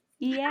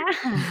 Yeah.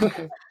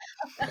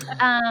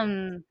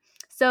 Um,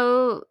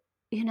 so,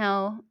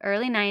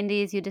 early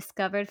 90s, you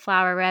discovered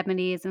flower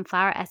remedies and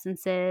flower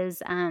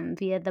essences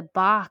via the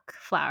Bach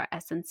flower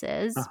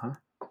essences. Uh-huh.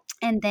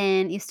 And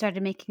then you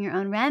started making your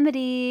own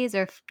remedies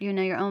or,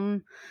 your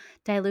own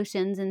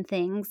dilutions and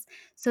things.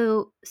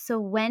 So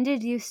when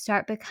did you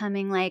start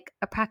becoming like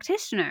a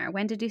practitioner?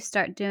 When did you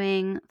start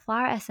doing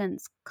flower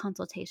essence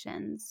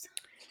consultations?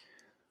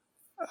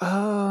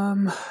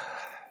 Um,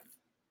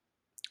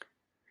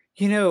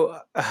 you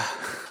know,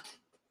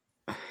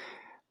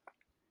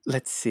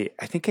 let's see.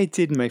 I think I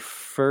did my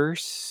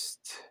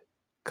first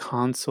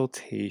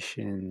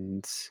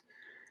consultations.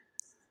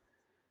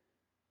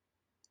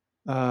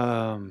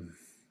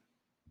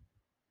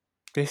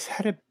 This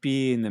had to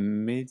be in the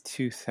mid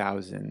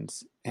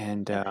 2000s,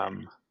 and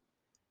Okay.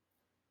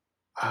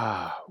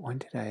 when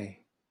did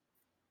I?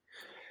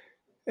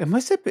 It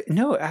must have been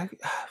no.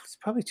 It's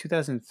probably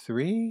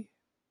 2003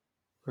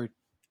 or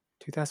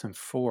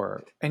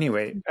 2004.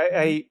 Anyway, Mhm.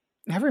 I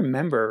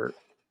remember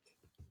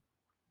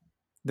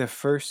the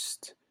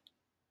first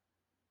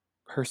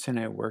person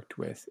I worked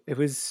with. It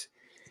was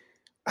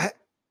I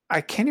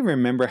I can't even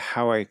remember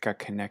how I got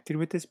connected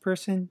with this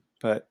person,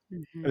 but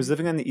I was Mhm.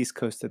 living on the East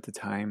Coast at the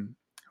time.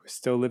 I was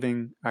still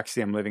living.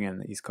 Actually, I'm living on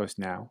the East Coast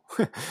now,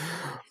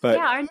 but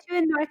Yeah,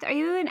 are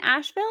you in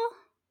Asheville?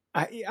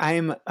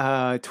 I'm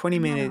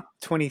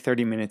Oh.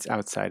 30 minutes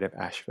outside of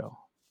Asheville.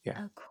 Yeah,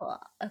 Oh, cool.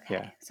 yeah.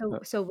 Okay. So Uh,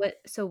 so what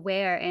so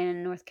where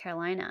in North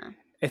Carolina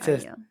It's are a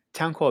you?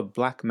 town called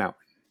Black Mountain.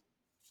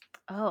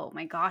 Oh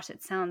my gosh,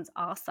 it sounds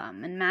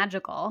awesome and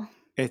magical.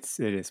 It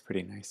is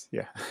pretty nice.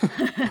 Yeah.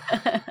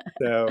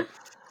 So,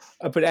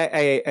 but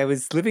I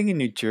was living in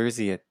New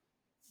Jersey at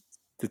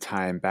the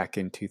time back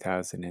in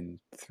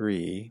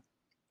 2003,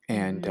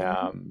 and Mhm.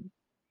 I,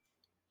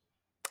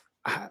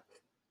 I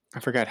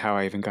forgot how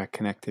I even got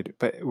connected,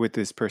 but with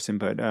this person.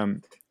 But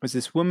it was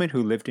this woman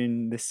who lived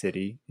in the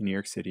city, in New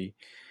York City,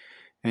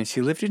 and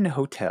she lived in a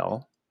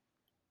hotel,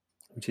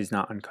 which is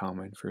not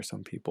uncommon for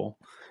some people.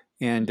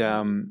 And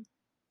Mhm.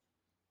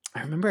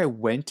 I remember I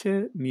went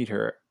to meet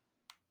her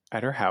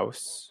at her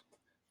house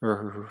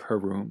or her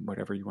room,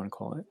 whatever you want to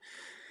call it.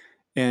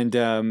 And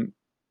I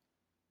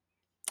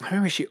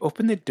remember she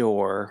opened the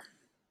door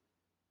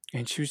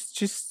and she was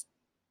just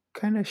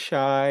kind of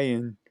shy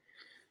and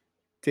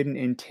didn't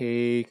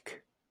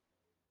intake,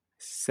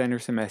 sent her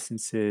some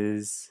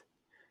essences.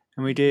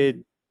 And we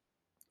did,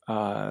 Mhm.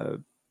 uh,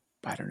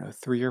 I don't know,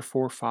 3 or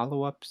 4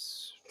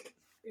 follow-ups,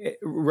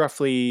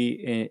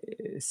 roughly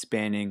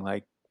spanning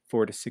like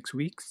 4 to 6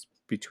 weeks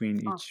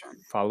between each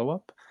Awesome.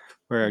 follow-up,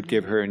 where I'd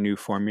give Mhm. her a new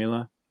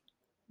formula.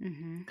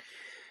 Mhm.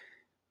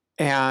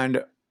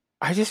 And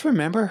I just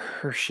remember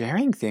her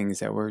sharing things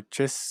that were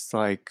just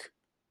like,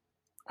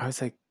 I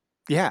was like,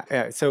 yeah,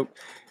 yeah. So,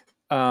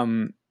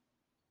 um,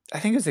 I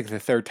think it was like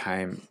the third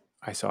time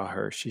I saw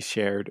her. She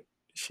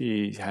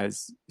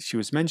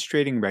was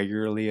menstruating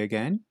regularly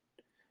again.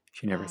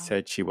 She never Wow.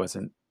 said she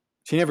wasn't.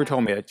 She never That's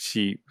told me that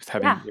she was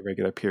having yeah.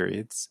 irregular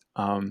periods.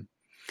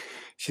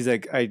 She's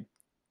like, I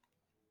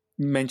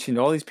mentioned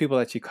all these people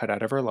that she cut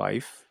out of her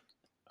life.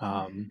 Mhm.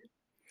 Um,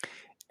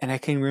 and I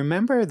can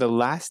remember the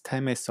last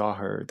time I saw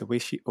her, the way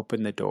she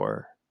opened the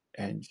door,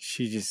 and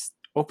she just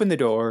opened the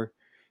door.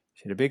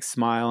 She had a big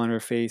smile on her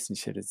face, and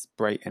she had this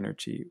bright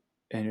energy,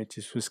 and it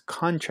just was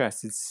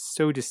contrasted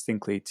so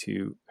distinctly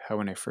to how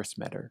when I first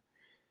met her.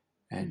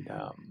 And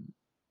Mhm.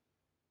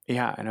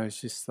 yeah, and I was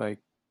just like,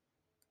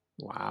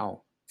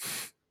 wow,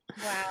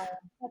 Wow,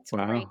 that's great.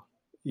 wow,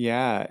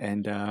 yeah,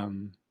 and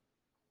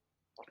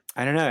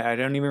I don't know, I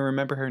don't even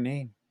remember her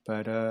name,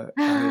 but I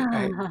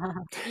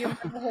You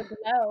remember her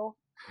glow.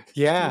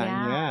 yeah, Yeah,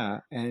 yeah,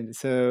 and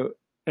so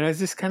and I was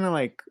just kind of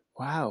like,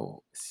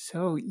 wow,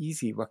 so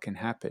easy, what can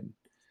happen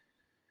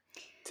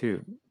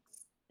too.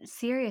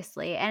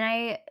 seriously.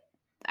 And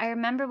I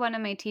remember one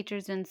of my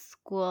teachers in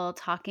school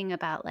talking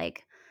about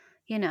like,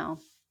 you know,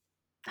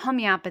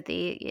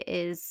 homeopathy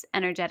is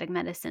energetic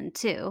medicine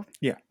too.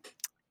 Yeah,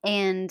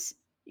 And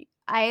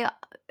I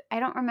I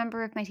don't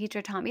remember if my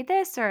teacher taught me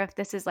this or if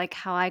this is like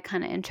how I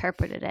kind of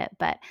interpreted it,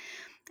 but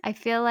I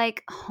feel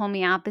like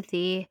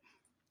homeopathy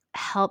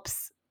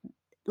helps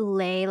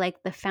lay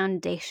like the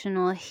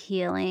foundational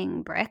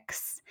healing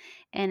bricks,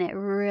 and it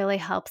really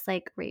helps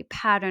like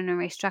repattern and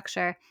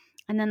restructure,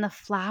 and then the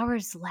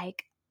flowers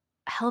like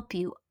help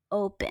you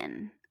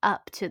open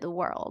up to the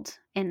world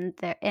in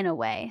a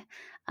way,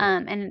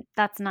 right, and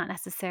that's not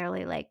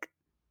necessarily like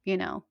you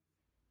know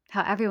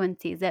how everyone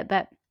sees it,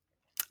 but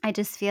I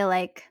just feel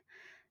like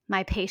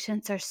my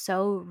patients are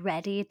so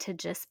ready to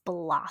just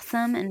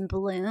blossom and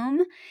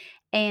bloom,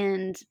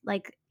 and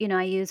like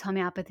I use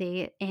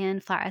homeopathy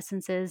and flower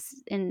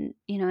essences in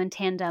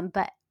tandem,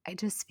 but I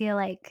just feel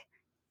like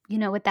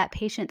with that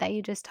patient that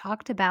you just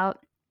talked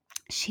about,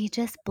 she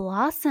just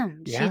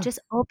blossomed, she yeah, just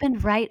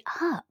opened right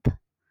up,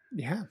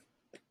 yeah,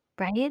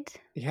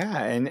 right.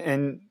 yeah, and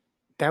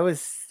that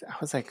was I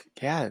was like,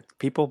 yeah,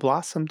 people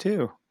blossom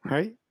too,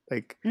 right?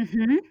 Like,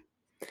 Mhm.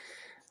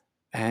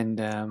 and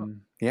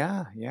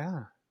yeah,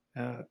 yeah,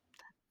 uh,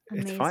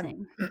 it's fun.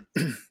 Amazing.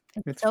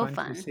 It's It's so fun to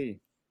fun. see.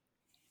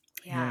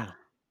 Yeah. Yeah.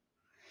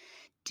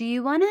 Do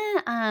you want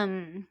to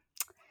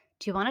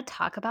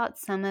talk about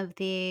some of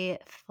the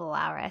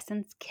flower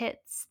essence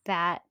kits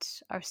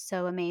that are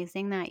so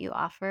amazing that you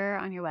offer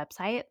on your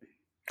website?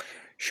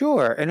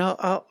 Sure. And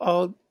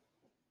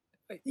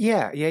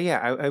yeah.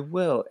 I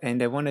will.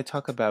 And I want to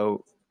talk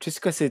about just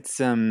because it's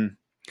sort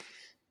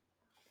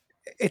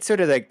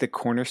of like the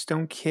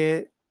cornerstone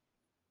kit,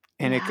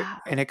 and Yeah.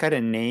 it got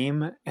a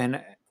name,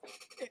 and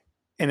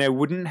I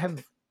wouldn't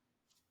have.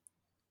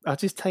 I'll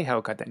just tell you how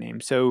it got that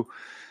name. So,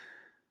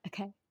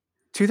 Okay.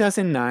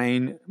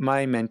 2009,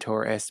 my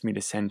mentor asked me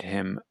to send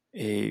him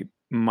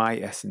my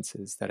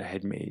essences that I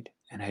had made,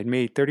 and I had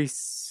made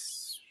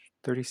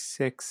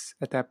 36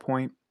 at that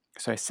point.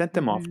 So I sent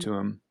them off Mhm. to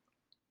him,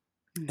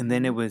 and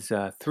then it Mhm. was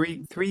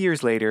three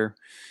years later.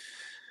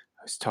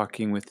 I was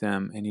talking with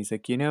them, and he's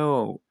like,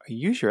 I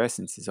use your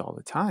essences all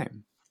the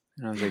time,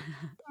 and I was like,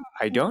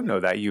 I don't know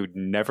that. You'd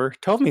never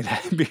told me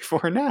that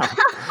before now.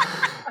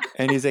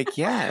 And he's like,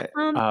 yeah,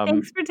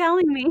 Thanks for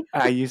telling me.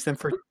 I use them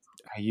for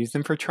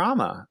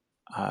trauma.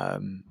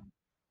 Um,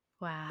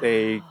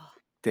 they Wow.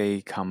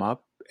 they come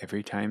up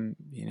every time,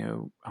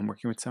 I'm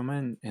working with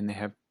someone and they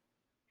have,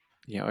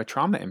 a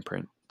trauma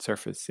imprint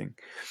surfacing.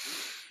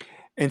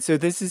 And so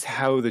this is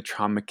how the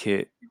trauma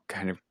kit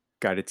kind of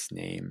got its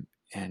name.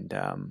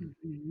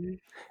 Mhm.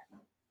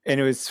 And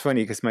it was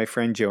funny because my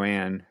friend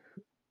Joanne,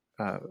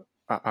 uh,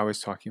 I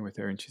was talking with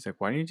her and she's like,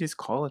 why don't you just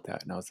call it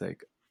that? And I was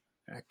like,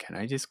 can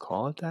I just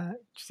call it that?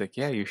 She's like,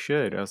 yeah, you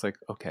should. I was like,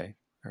 okay,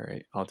 all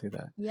right, I'll do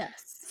that. Yes.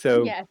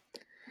 So, Yes.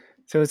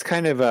 so it's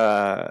kind of,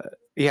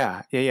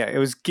 yeah. It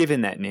was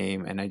given that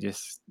name and I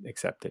just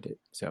accepted it.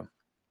 So,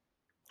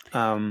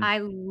 um, I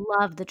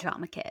love the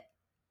trauma kit.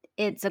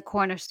 It's a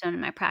cornerstone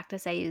in my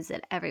practice. I use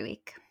it every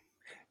week.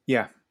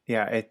 yeah,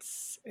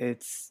 it's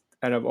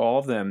out of all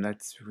of them,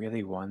 that's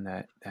really one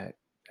that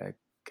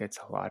gets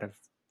a lot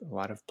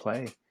of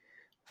play,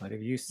 a lot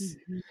of use.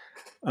 Mhm.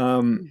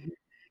 Um, Mhm.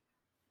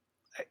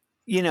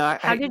 I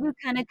How did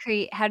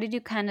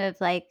you kind of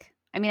like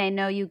I mean, I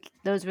know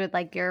those were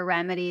like your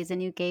remedies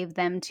and you gave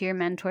them to your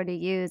mentor to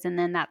use and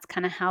then that's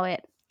kind of how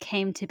it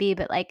came to be,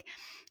 but like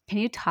can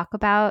you talk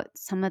about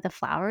some of the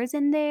flowers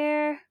in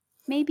there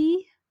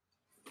maybe?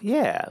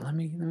 yeah, let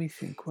me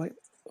think. What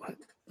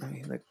let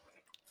me look.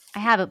 I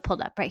have it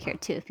pulled up right here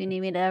too if you need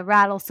me to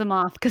rattle some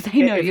off because I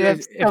know If you have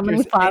there's so if many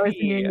there's flowers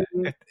in your any,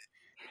 name.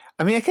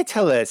 I mean, I could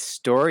tell a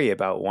story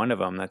about one of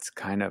them that's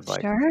kind of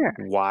like Sure.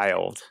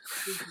 wild.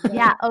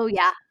 Yeah. Oh,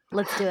 yeah.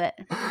 Let's do it.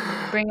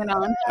 Bring it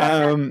on.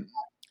 um,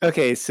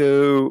 okay,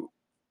 so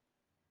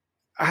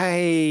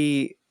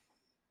I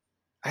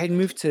I had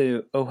moved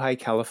to Ojai,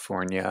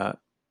 California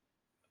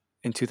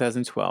in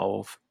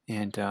 2012,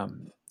 and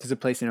there's a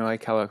place in Ojai,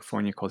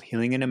 California called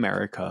Healing in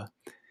America,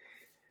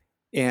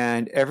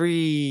 and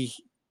every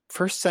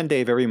first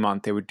Sunday of every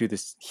month they would do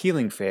this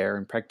healing fair,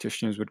 and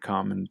practitioners would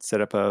come and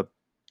set up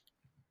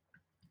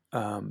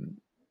um,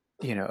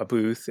 a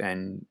booth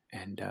and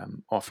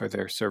offer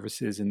their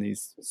services in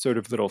these sort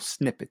of little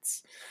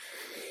snippets,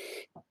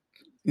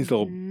 these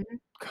little, Mhm.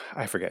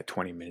 I forget,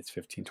 20 minutes,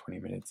 15, 20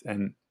 minutes.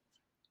 And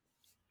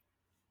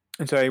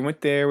so I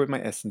went there with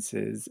my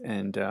essences,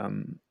 and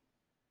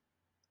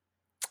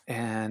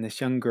this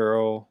young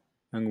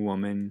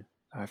woman,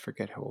 I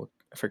forget how old,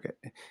 I forget.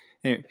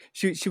 Anyway,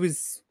 she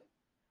was,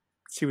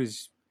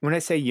 when I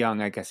say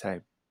young, I guess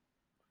I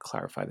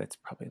clarify that's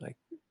probably like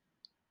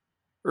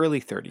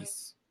early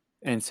 30s.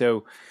 And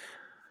so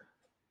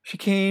she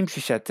came, she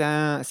sat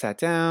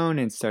down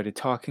and started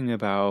talking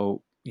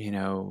about,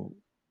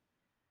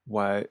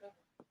 what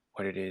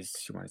it is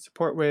she wanted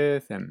support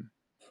with, and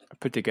I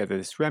put together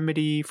this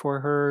remedy for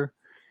her,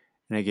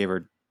 and I gave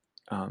her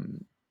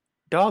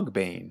dog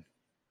bane,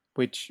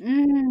 which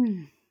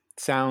Mm.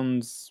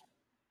 sounds,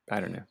 I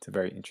don't know, it's a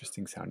very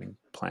interesting sounding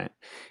plant.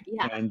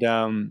 Yeah.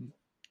 And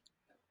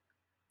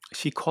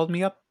she called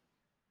me up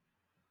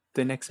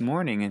the next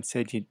morning and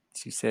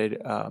she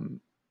said,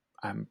 I'm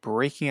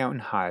breaking out in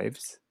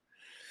hives.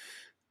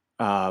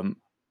 I'm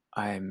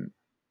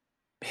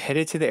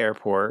headed to the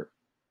airport.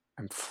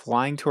 I'm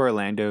flying to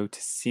Orlando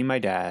to see my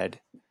dad.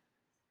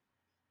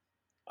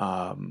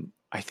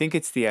 I think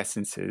it's the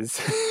essences.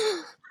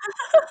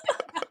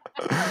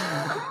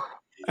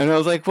 And I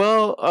was like,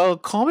 well,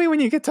 call me when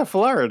you get to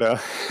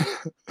Florida.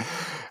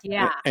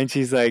 Yeah. And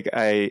she's like,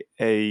 and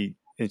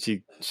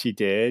she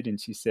did, and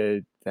she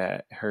said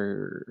that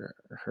her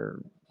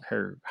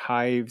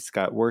hives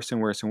got worse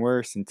and worse and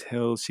worse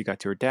until she got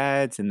to her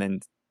dad's, and then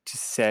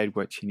just said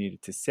what she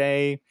needed to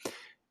say,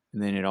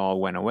 and then it all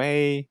went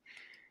away,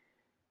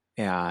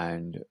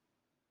 and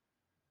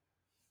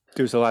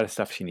there was a lot of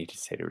stuff she needed to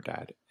say to her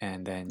dad,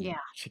 and then Yeah.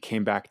 she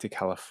came back to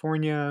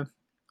California,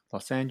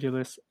 Los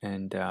Angeles,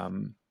 and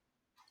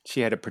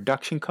she had a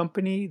production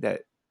company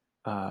that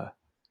uh,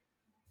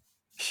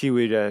 she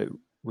would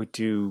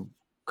do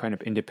kind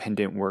of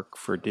independent work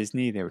for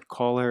Disney. They would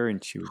call her,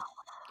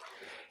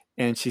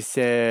 and she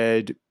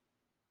said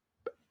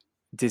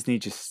Disney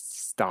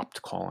just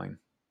stopped calling.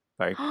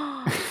 Like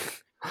Oh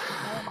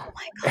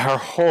my her god.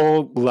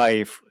 whole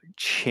life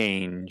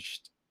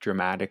changed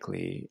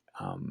dramatically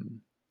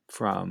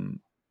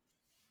from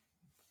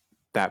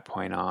that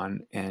point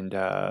on. And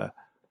the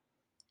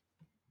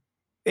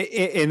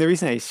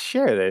reason I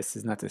share this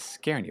is not to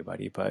scare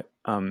anybody, but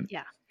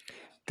Yeah.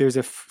 there's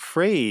a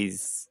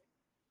phrase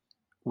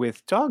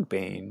with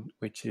Dogbane,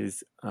 which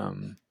is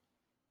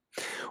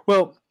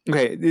well,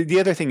 okay. The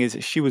other thing is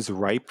she was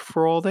ripe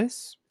for all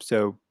this,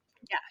 so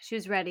Yeah. She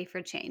was ready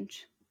for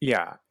change.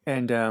 yeah.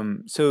 And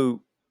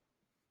so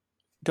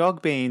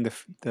Dogbane,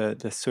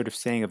 the sort of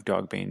saying of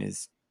Dogbane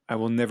is, "I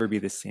will never be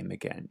the same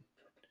again."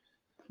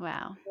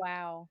 Wow.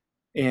 Wow.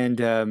 And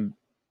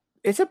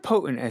it's a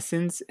potent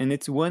essence, and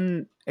it's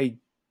one I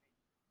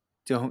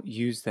don't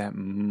use that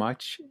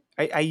much.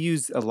 I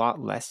use a lot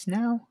less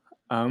now.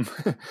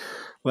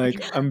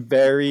 Like I'm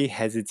very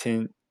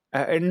hesitant,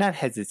 not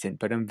hesitant,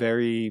 but I'm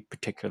very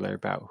particular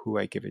about who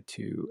I give it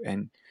to.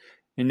 And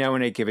now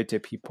when I give it to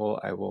people,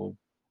 I will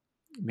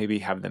maybe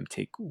have them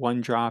take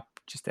one drop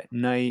just at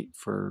night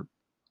for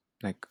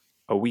like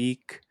a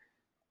week,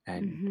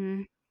 and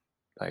Mm-hmm.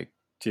 like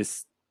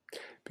just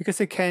because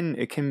it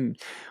can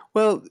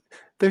well,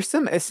 there's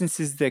some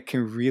essences that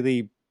can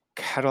really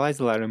catalyze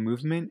a lot of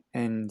movement,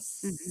 and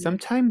Mm-hmm.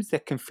 sometimes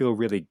that can feel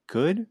really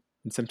good,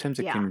 and sometimes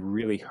it Yeah. can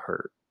really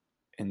hurt.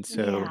 And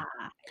so Yeah.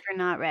 If you're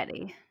not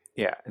ready.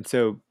 yeah, and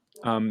so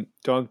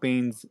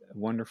Dogbane's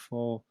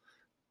wonderful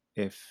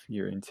if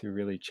you're into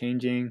really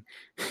changing.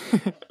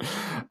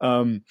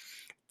 um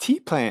Tea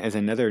plant is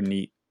another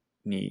neat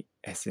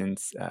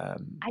essence.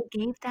 I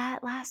gave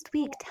that last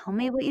week. Tell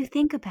me what you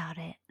think about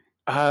it.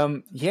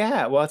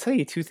 Yeah, well, I'll tell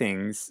you two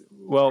things.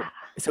 Well,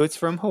 so it's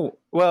from Hawaii.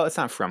 Well, it's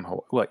not from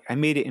Hawaii. Look, I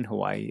made it in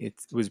Hawaii.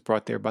 It was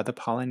brought there by the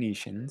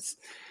Polynesians.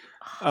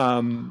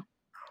 Um,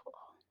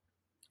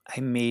 I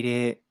made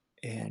it,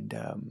 and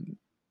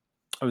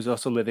I was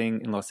also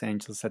living in Los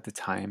Angeles at the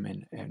time,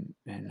 and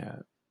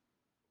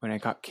when I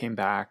came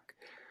back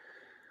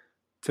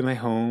to my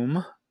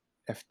home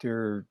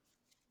after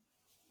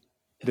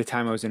the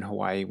time I was in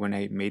Hawaii, when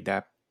I made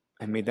that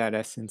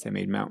essence. I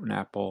made Mountain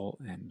Apple,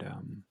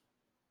 and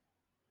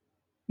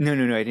no,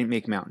 I didn't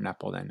make Mountain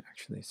Apple then.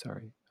 Actually,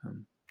 sorry.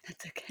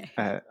 That's okay.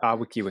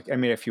 Wiki. I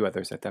made a few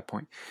others at that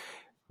point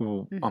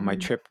on my Mm-hmm.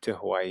 trip to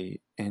Hawaii,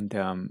 and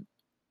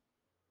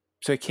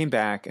so I came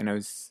back and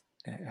I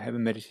have a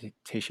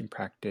meditation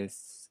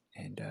practice,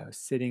 and I was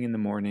sitting in the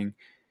morning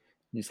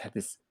and just had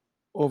this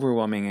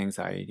overwhelming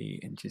anxiety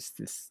and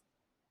just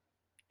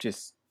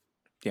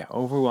yeah,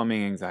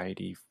 overwhelming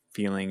anxiety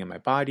feeling in my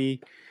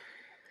body,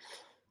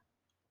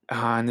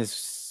 and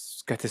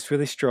this got this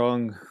really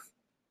strong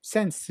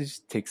sense to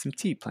just take some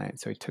tea plant.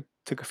 So I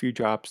took a few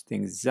drops. The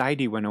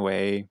anxiety went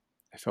away.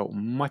 I felt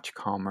much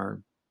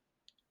calmer.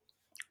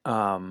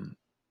 Um,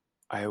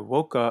 I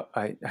woke up.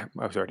 I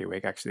was already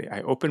awake actually.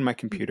 I opened my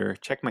computer,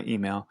 checked my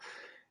email,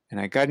 and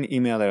I got an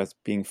email that I was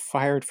being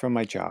fired from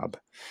my job.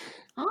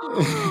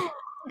 Oh,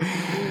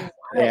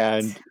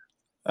 And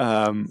what?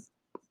 um,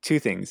 two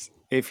things: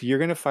 if you're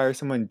gonna fire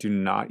someone, do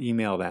not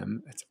email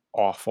them. It's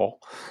awful.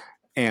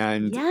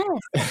 And Yes.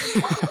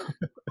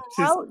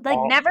 just Like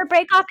never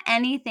break off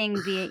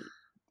anything via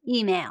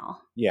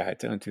email. yeah,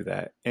 don't do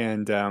that.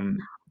 And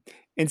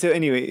so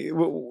anyway,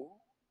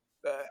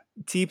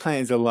 tea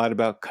plant is a lot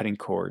about cutting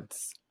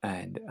cords,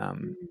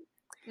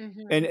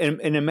 Mm-hmm.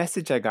 and a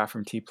message I got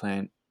from tea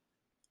plant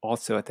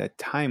also at that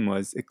time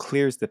was it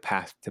clears the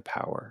path to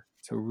power.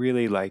 So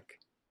really like,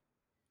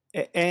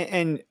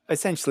 and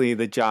essentially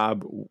the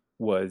job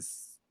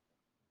was,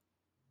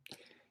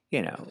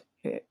 you know,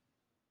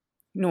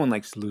 no one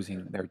likes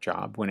losing their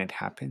job when it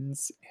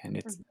happens,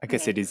 and I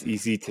guess it is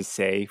easy to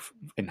say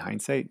in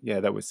hindsight,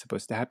 yeah, that was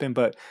supposed to happen,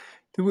 but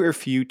there were a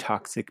few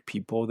toxic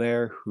people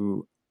there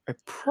who I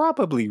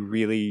probably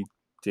really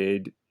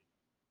did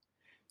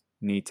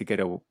need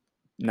to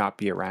not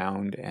be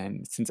around,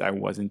 and since I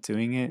wasn't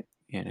doing it,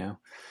 Yeah.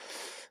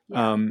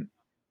 um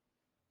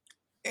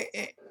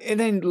and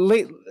then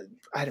late,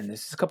 I don't know,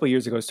 this is a couple of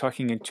years ago, I was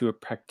talking to a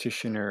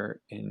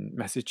practitioner in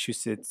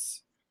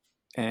Massachusetts,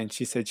 and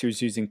she said she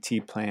was using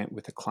tea plant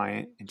with a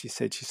client, and she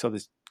said she saw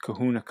this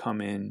kahuna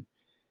come in,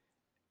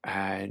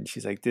 and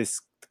she's like,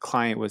 this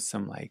client was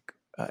some like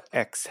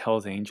ex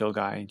Hell's Angel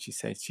guy, and she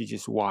said she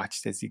just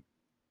watched as he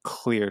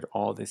cleared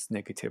all this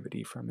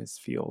negativity from his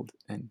field,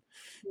 and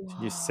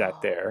she just sat Whoa.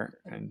 there.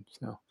 And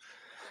so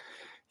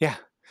yeah,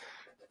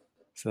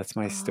 so that's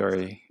my Oh,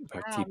 story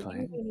about tea Wow, maybe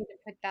plant. we need to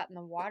put that in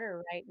the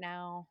water right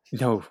now.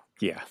 No,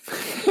 yeah.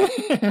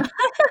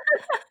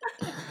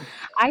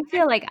 I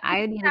feel like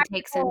I'm I the need to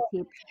take some practical. tea.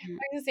 I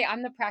was gonna say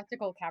I'm the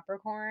practical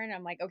Capricorn.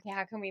 I'm like, okay,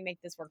 how can we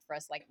make this work for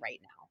us like right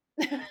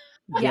now?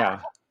 Yeah.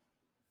 Yeah,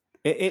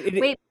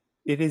 it Wait,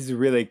 it is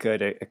really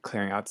good at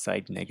clearing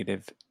outside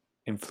negative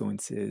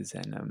influences,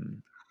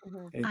 and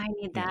Mhm. it, I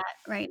need yeah, that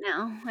right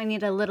now. I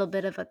need a little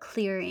bit of a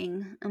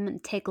clearing. I'm gonna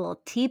take a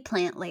little tea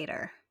plant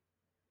later.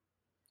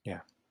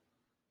 yeah.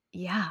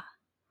 Yeah.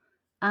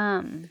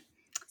 Um,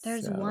 So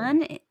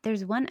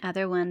there's one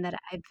other one that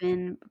I've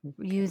been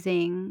okay.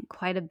 using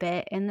quite a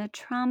bit in the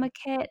trauma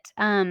kit.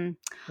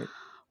 Right.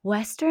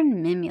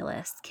 Western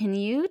Mimulus. Can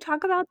you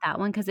talk about that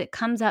one? Because it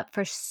comes up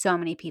for so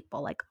many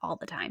people, like all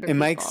the time for In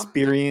my people.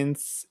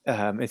 experience,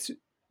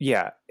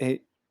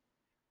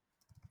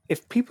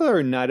 if people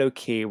are not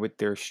okay with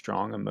their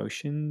strong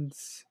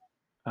emotions,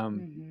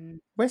 Mhm.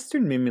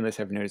 Western Mimulus,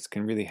 I've noticed,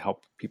 can really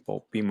help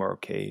people be more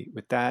okay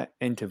with that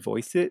and to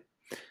voice it.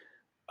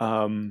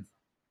 Um,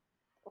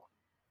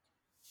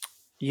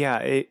 yeah,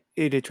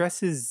 it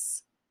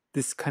addresses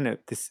this kind of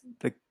this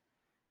like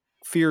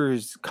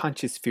fears,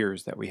 conscious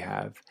fears that we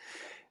have,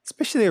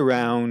 especially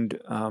around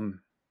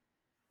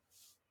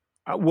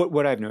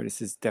what I've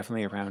noticed is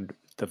definitely around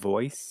the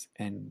voice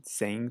and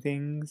saying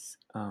things.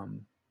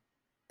 Um,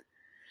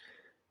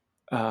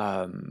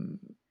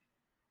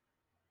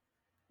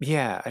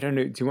 yeah, I don't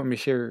know. Do you want me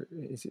to share?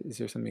 Is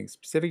there something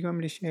specific you want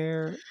me to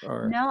share?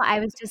 Or No, I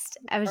was just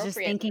Appropriate.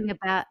 thinking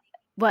about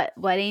what,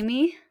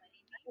 Amy?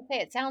 I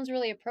say it sounds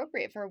really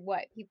appropriate for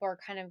what people are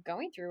kind of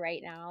going through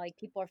right now. Like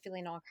people are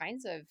feeling all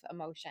kinds of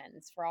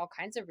emotions for all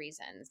kinds of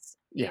reasons,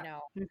 yeah,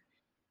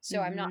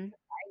 So I'm not Mhm.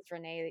 surprised,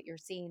 Renee, that you're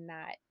seeing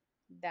that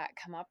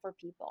come up for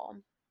people.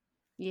 I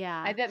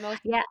Yeah. bet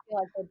most Yeah. people feel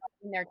like they're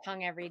biting their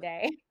tongue every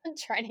day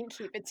trying to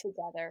keep it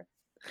together.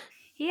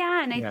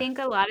 Yeah, and I yeah, think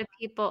a lot of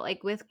people,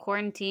 like, with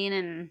quarantine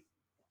and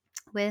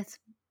with,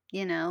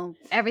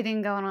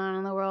 everything going on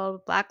in the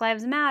world, Black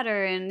Lives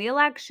Matter and the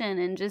election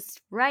and just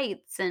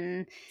rights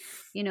and,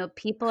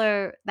 people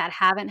that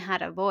haven't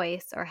had a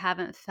voice or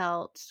haven't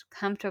felt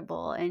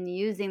comfortable in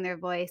using their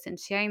voice and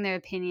sharing their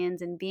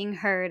opinions and being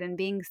heard and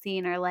being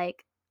seen are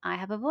like, I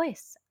have a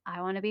voice.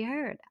 I want to be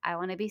heard. I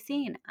want to be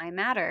seen. I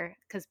matter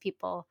because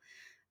people,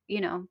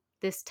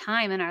 this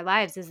time in our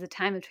lives is the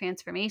time of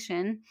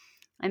transformation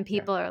and yeah,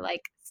 people are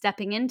like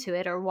stepping into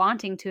it or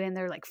wanting to and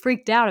they're like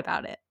freaked out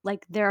about it.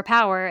 Like their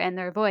power and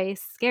their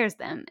voice scares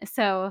them.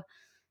 So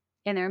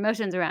and their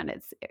emotions around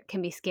it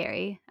can be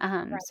scary.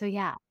 Right. So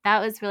yeah,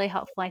 that was really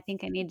helpful. I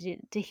think I needed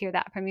to hear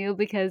that from you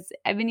because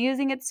I've been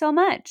using it so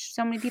much.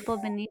 So many people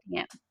have been needing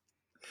it.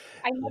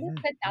 I noticed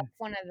yeah, that yeah. that's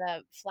one of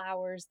the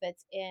flowers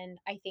that's in,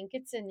 I think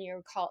it's in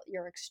your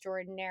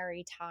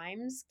Extraordinary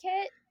Times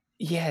kit,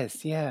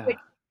 Yes, yeah, which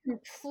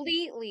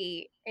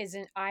completely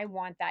isn't. I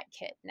want that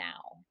kit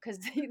now because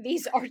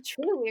these are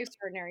truly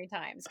extraordinary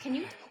times. Can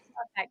you talk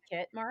about that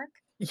kit, Mark?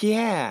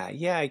 yeah,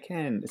 yeah. I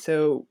can.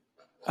 So,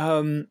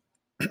 um,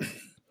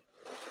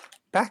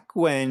 back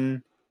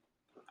when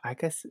I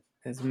guess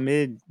it's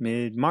mid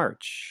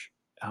March,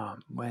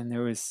 when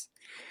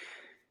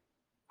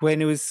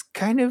it was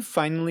kind of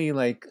finally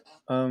like,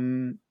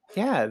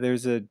 yeah,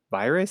 there's a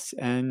virus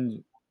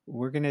and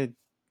we're gonna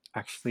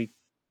actually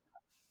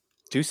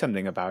do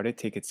something about it,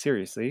 take it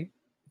seriously,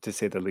 to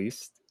say the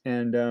least.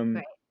 And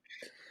Right.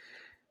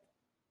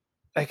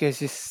 I guess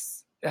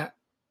just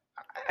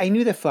I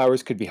knew that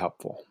flowers could be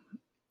helpful,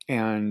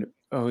 and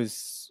I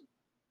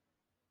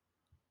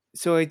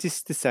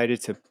just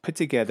decided to put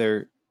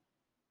together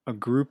a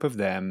group of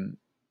them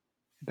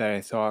that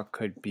I thought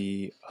could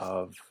be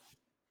uh,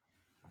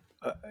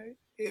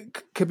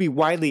 could be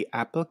widely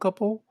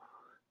applicable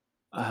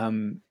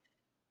um,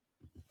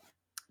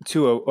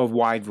 to a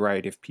wide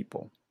variety of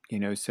people.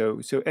 So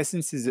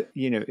Essence is,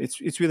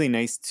 it's really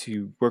nice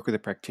to work with a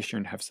practitioner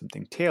and have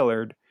something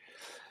tailored,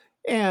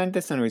 and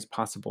that's not always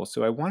possible.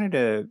 So I wanted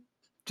to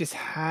just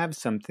have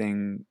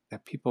something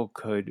that people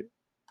could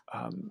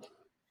um,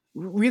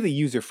 really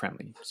user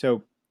friendly.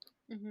 So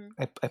Hmm.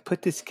 I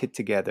put this kit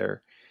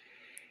together,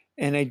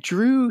 and I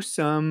drew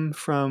some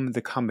from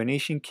the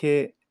combination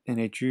kit,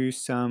 and I drew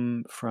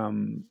some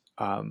from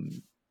a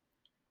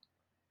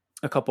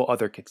couple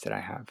other kits that I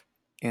have.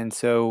 And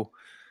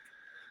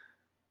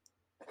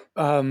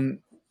um,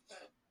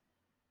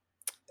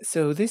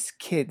 so this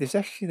kit, there's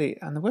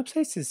actually on the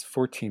website it says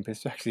 14, but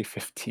it's actually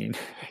 15.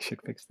 I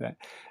should fix that.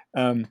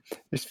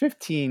 There's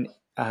 15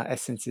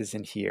 essences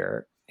in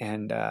here,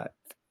 and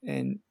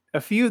a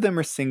few of them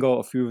are single,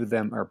 a few of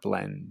them are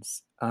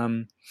blends.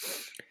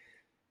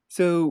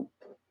 So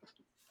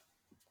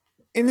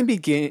in the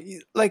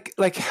beginning,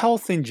 like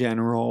health in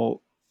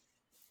general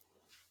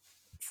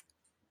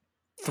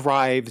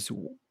thrives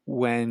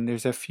when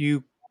there's a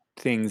few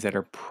things that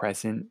are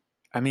present.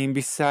 I mean,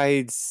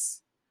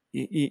 besides,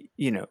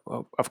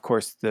 of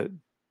course, the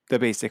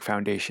basic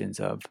foundations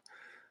of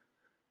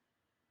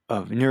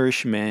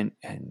nourishment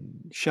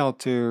and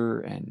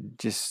shelter and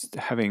just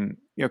having,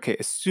 okay,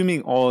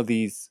 assuming all of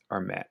these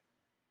are met,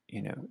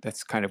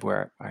 that's kind of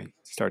where I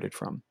started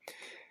from.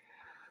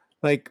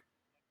 Like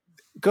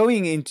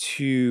going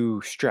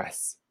into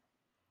stress,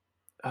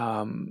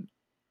 um,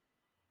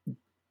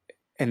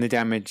 and the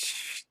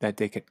damage that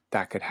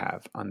could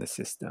have on the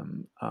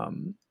system,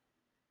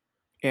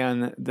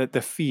 and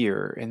the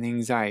fear and the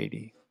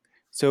anxiety.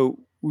 So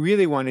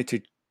really wanted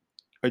to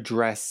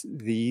address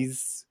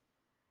these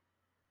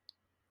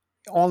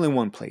all in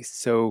one place.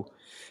 So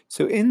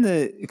in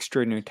the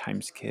Extraordinary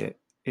Times kit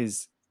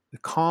is the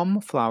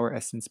Calm Flower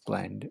Essence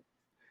Blend,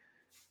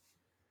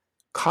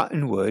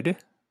 Cottonwood,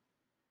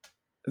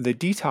 the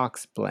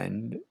Detox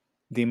Blend,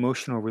 the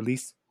Emotional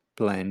Release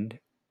Blend,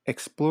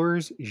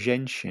 Explorer's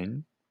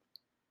Genshin,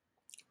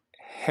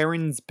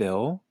 Heron's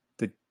Bill,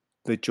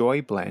 the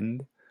Joy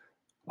Blend,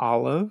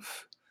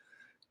 Olive,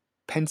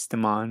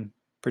 Penstemon,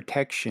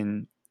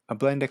 Protection, a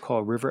blend I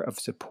call River of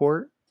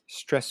Support,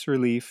 Stress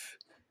Relief,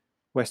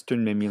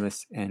 Western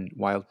Mimulus, and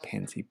Wild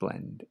Pansy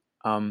Blend.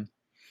 So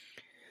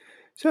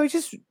I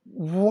just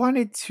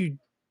wanted to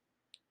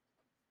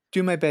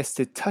do my best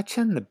to touch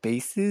on the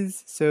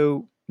bases.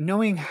 So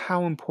knowing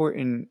how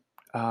important,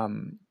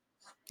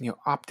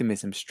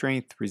 optimism,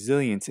 strength,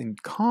 resilience,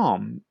 and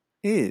calm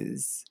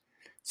is,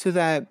 so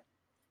that,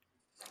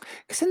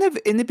 because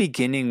in the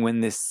beginning,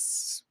 when it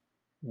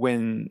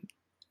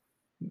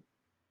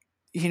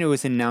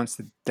was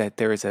announced that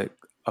there is a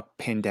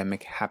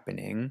pandemic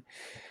happening,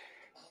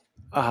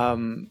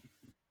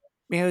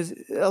 there's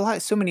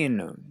so many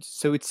unknowns.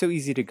 So it's so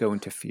easy to go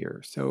into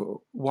fear.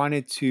 So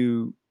wanted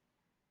to,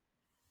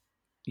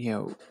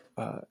 so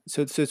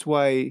it's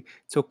why,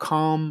 so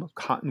calm,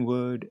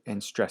 cottonwood,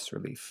 and stress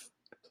relief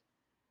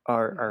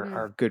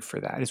are good for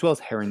that, as well as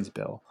Heron's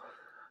Bill.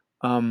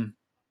 And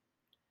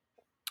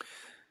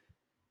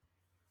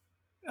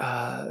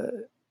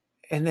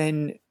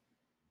then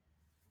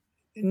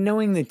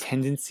knowing the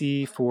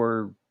tendency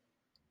for,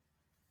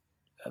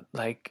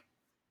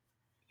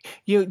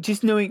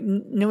 just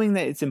knowing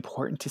that it's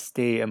important to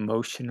stay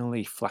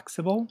emotionally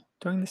flexible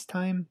during this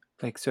time.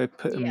 So I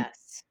put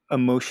Yes.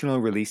 emotional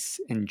release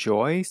and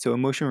joy. So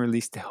emotional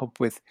release to help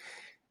with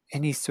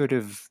any sort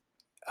of,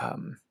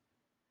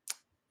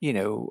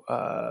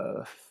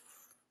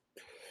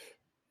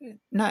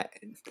 not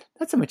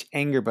so much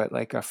anger, but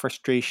like a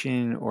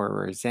frustration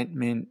or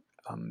resentment,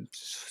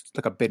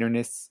 like a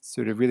bitterness,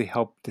 so to really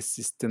help the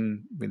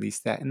system release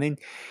that. And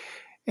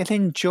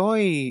then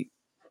joy,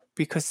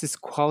 because this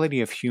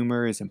quality of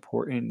humor is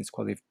important, this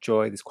quality of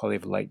joy, this quality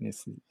of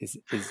lightness is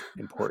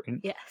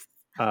important. Yes.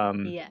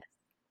 Yes.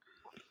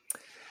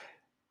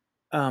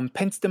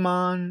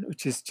 Penstemon,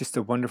 which is just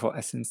a wonderful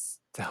essence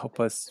to help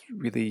us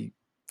really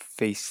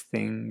face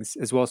things,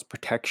 as well as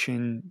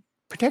protection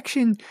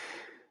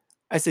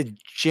as a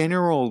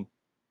general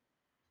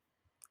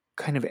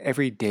kind of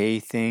everyday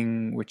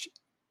thing, which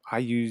I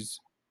use,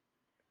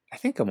 I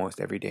think, almost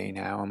every day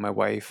now, and my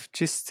wife,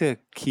 just to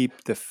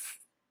keep the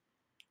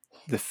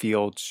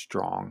field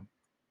strong.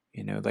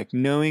 Like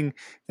knowing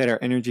that our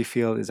energy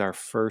field is our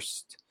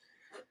first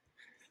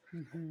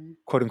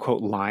quote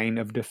unquote line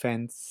of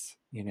defense.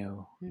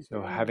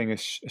 So having a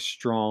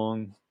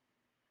strong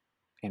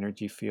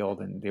energy field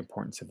and the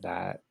importance of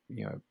that,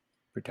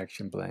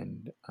 protection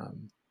blend.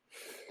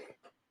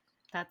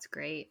 That's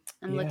great.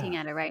 I'm looking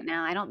at it right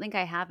now. I don't think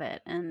I have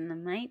it, and I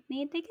might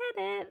need to get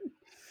it.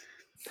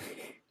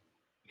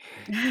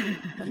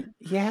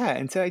 Yeah,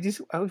 and so I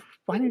was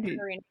wanted to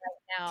Ordering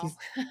right just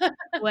now.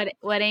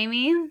 What,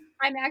 Amy?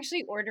 I'm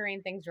actually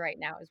ordering things right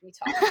now as we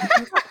talk.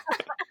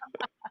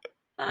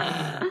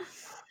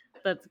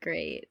 That's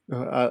great.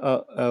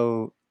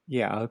 I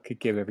could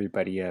give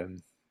everybody a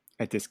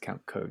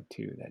discount code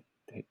too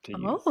to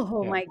use.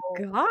 Oh my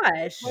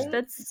gosh, Wait,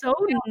 that's so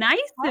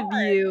nice of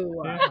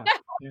you.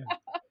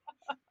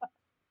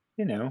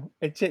 Yeah.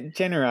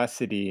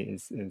 Generosity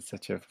is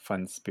such a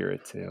fun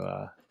spirit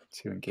to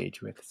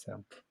engage with.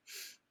 So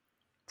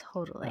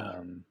Totally.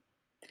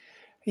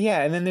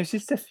 yeah, and then there's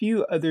just a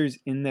few others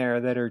in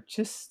there that are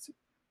just,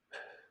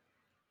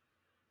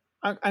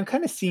 I'm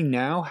kind of seeing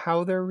now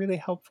how they're really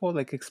helpful,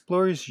 like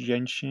Explorer's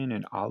Gentian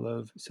and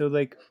Olive. So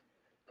like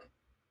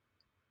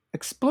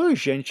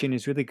Explorer's Gentian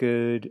is really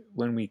good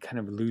when we kind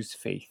of lose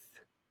faith.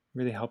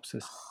 Really helps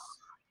us,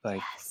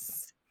 like,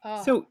 Yes.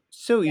 so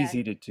yes.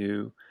 easy to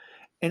do.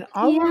 And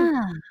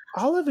Yeah.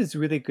 Olive is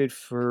really good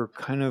for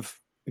kind of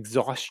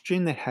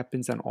exhaustion that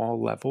happens on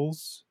all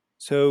levels.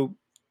 So,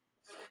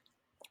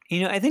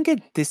 I think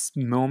at this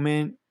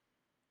moment,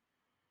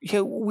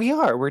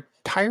 we're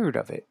tired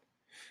of it,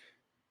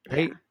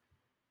 right? Yeah.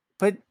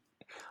 But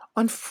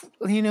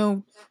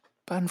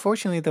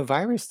unfortunately, the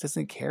virus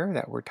doesn't care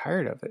that we're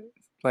tired of it.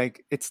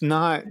 Like, it's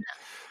not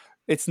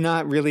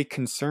really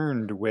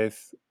concerned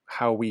with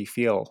how we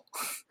feel.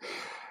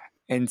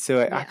 And so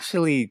I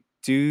actually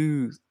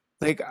do,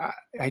 like,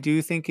 I do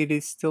think it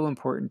is still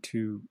important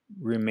to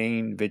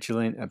remain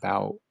vigilant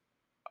about,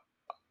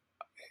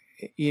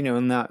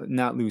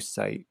 not lose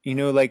sight.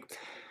 Like,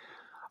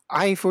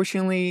 I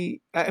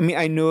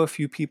know a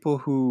few people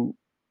who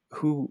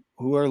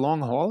are long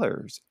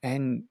haulers,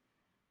 and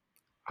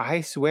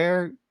I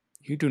swear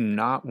you do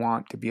not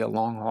want to be a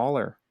long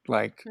hauler.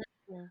 Like,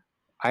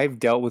 I've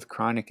dealt with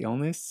chronic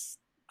illness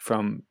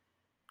from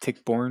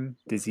tick-borne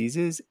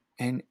diseases,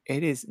 and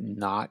it is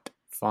not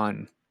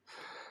fun.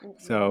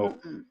 So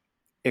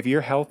if you're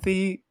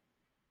healthy,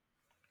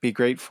 be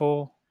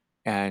grateful.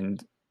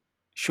 And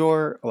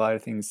sure, a lot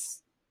of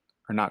things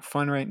are not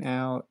fun right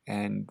now,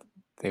 and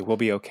they will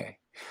be okay.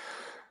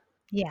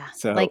 Yeah.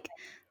 So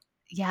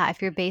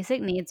if your basic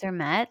needs are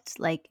met,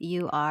 like,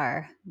 you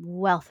are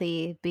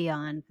wealthy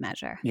beyond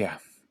measure. yeah,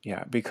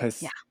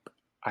 because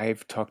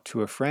I've talked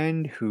to a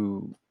friend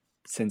who,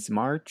 since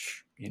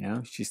March,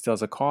 she still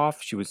has a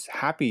cough. She was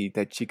happy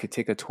that she could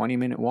take a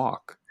 20-minute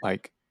walk.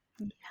 Like,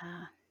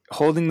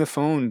 holding the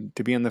phone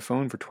to be on the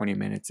phone for 20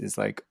 minutes is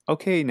like,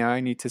 okay, now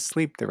I need to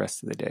sleep the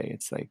rest of the day.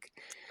 It's like,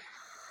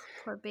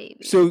 Poor baby.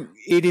 so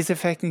it is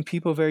affecting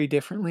people very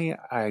differently.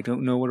 I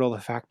don't know what all the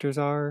factors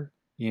are,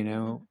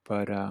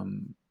 but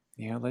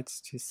yeah,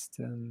 let's just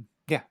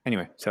yeah.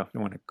 Anyway, so I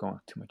don't want to go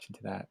on too much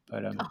into that,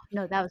 but Oh,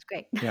 no, that was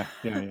great. yeah.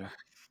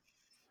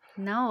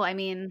 No, I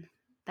mean,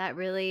 that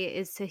really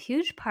is a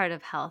huge part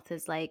of health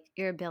is like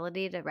your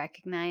ability to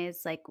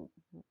recognize like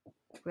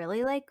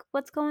really like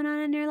what's going on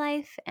in your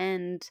life.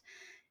 And,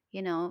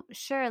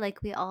 sure,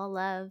 like we all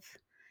love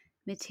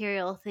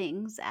material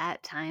things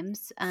at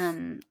times,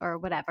 or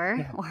whatever,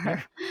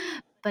 Yeah.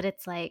 but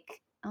it's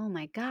like, oh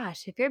my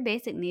gosh, if your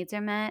basic needs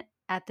are met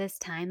at this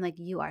time, like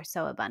you are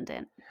so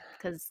abundant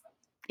because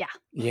yeah,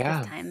 this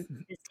Yeah. time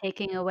is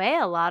taking away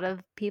a lot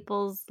of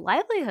people's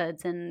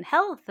livelihoods and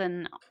health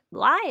and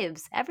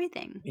lives,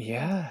 everything.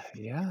 Yeah,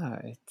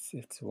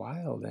 it's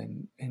wild,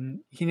 and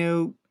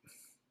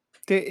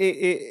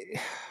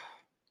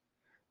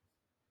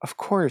of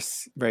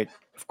course, right?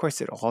 Of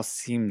course, it all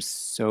seems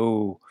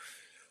so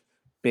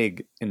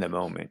big in the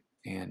moment,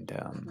 and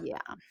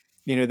Yeah.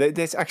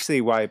 that's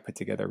actually why I put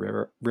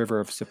together River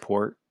of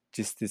Support,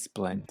 just this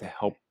blend to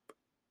help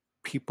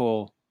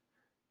people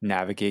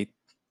navigate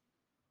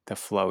the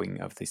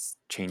flowing of these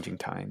changing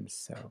times.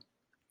 So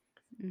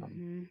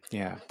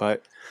yeah,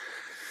 but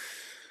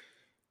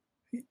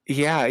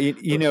yeah,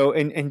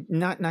 and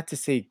not to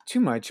say too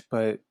much,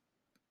 but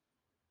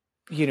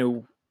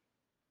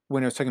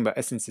when I was talking about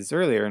essences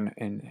earlier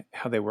and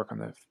how they work on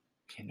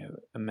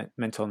the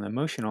mental and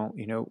emotional,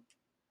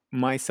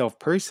 myself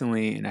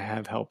personally, and I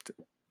have helped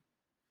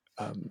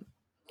a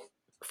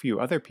few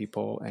other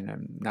people, and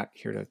I'm not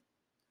here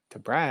to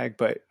brag,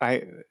 but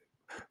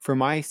for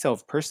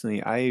myself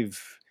personally,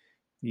 I've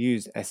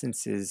used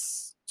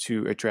essences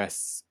to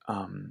address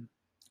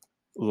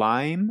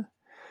Lyme,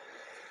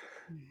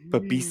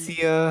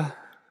 Babesia,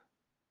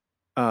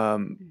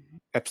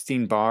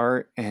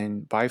 Epstein-Barr,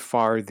 and by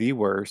far the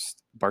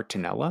worst,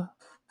 Bartonella,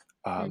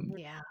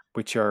 Yeah.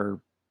 which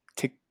are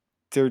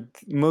they're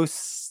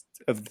most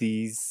of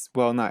these,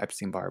 well, not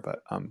Epstein-Barr,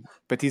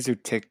 but these are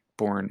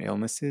tick-borne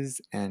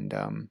illnesses, and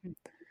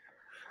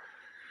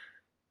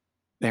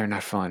they're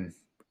not fun.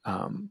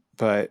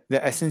 But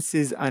the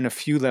essences on a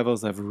few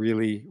levels have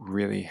really,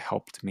 really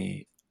helped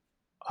me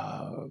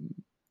a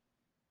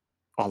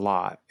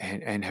lot,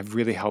 and have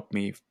really helped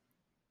me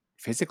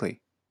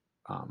physically.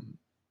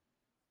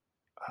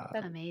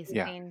 That's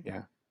Amazing.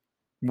 Yeah.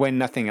 When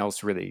nothing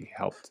else really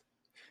helped.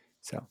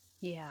 So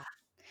Yeah.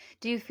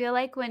 Do you feel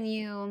like when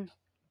you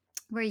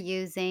were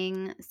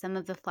using some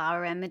of the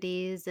flower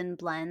remedies and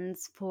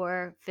blends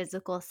for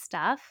physical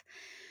stuff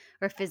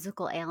or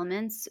physical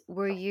ailments,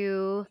 were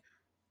you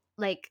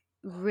like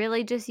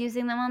really just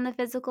using them on the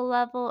physical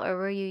level, or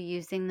were you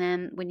using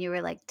them when you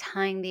were like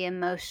tying the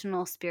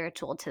emotional,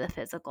 spiritual to the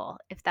physical?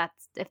 If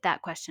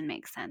that question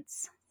makes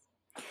sense.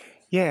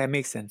 yeah, it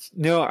makes sense.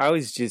 No, I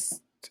was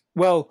just,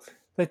 well,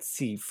 let's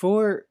see.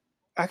 For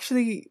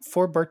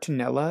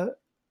Bartonella,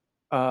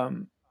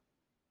 um,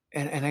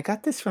 and I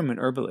got this from an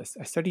herbalist.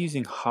 I started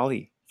using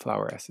holly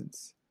flower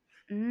essence.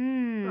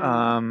 Mm.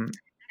 Um,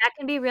 That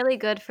can be really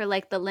good for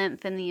like the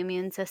lymph and the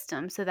immune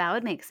system. So that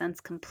would make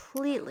sense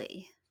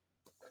completely.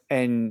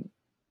 and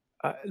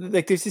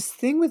like there's this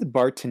thing with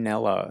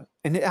Bartonella,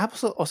 and it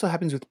also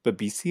happens with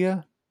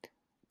Babesia.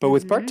 But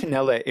with Mm-hmm.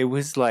 Bartonella, it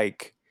was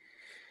like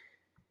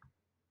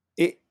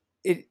it.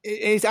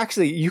 It's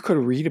actually, you could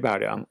read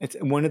about it. It's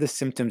one of the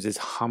symptoms is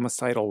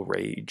homicidal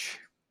rage.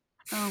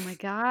 Oh my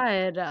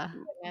God.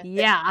 Yeah.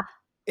 Yeah.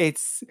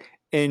 It's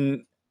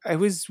and I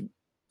was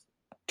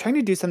trying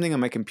to do something on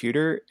my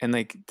computer, and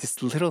like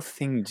this little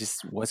thing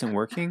just wasn't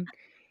working,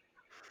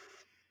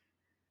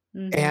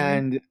 Mm-hmm.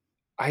 and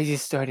I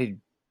just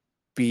started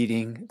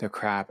beating the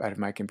crap out of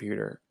my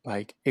computer.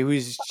 Like it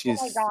was Oh my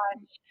just,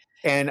 god.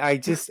 and I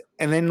just,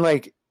 and then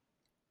I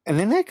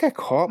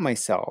caught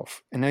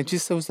myself, and I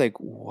was like,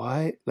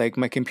 what? Like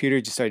my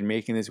computer just started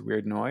making this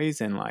weird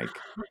noise, and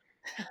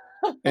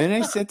then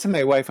I said to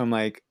my wife, I'm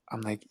like,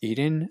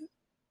 Eden,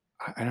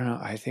 I don't know.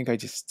 I think I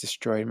just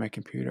destroyed my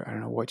computer. I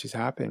don't know what just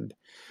happened.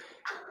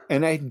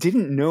 And I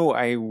didn't know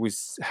I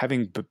was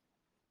having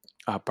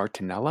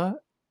Bartonella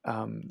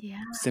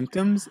Yeah.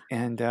 symptoms,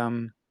 and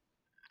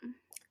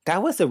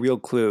that was a real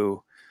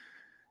clue,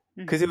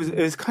 because it Mm-hmm.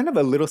 was kind of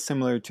a little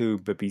similar to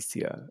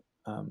Babesia,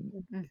 um,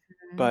 Mm-hmm.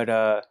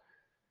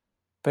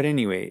 but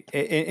anyway,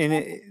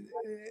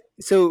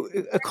 so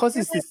it You're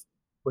causes the, this.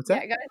 What's yeah,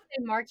 that? I gotta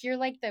say, Mark, you're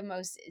like the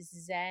most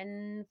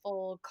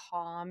zenful,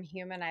 calm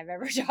human I've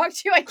ever talked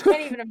to. I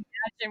can't even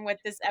imagine what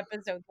this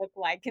episode looked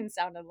like and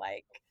sounded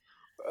like.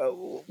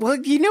 Well,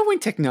 when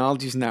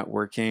technology's not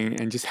working,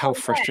 and just how Oh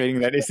yeah, frustrating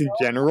that is in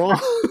general,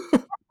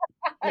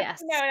 I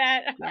Yes. know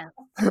that.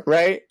 Yes.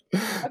 right?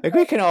 Like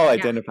we Okay, can all Yeah.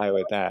 identify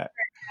with that.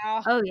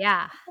 now Oh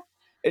yeah.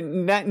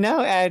 And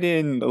now add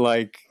in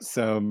like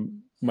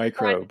some chronic,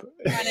 microbe,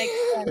 chronic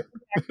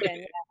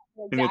infection.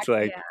 Yeah, and it's exactly.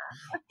 like Yeah.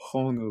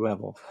 whole new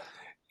level.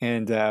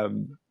 And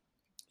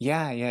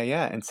yeah.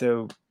 And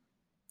so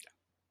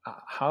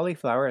holly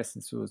flower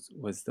essence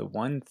was the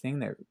one thing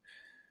that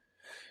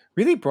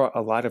really brought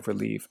a lot of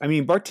relief. I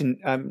mean,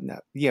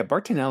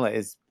 Bartonella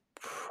is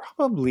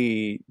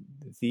probably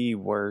the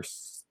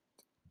worst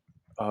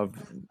of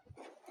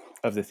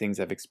the things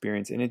I've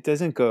experienced, and it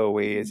doesn't go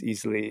away as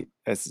easily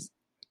as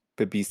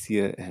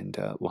Babesia and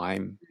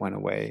Lyme went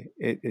away.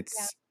 Yeah.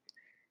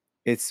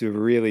 It's a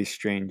really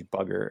strange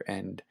bugger,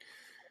 and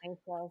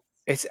Thankless.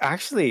 it's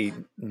actually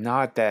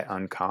not that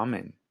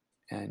uncommon.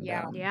 And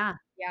Yeah. Yeah.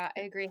 Yeah,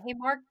 I agree. Hey,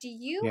 Mark, do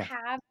you yeah,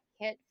 have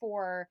a kit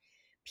for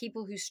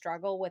people who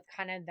struggle with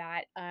kind of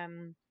that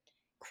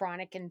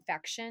chronic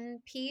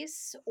infection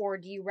piece, or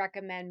do you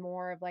recommend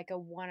more of like a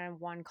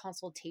one-on-one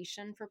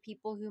consultation for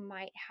people who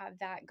might have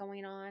that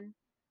going on?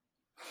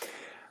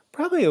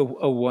 probably a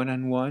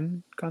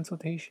one-on-one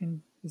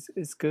consultation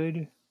is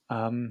good.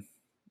 Um,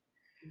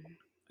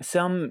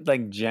 some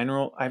like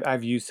general,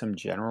 I've used some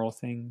general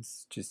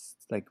things, just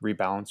like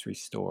rebalance,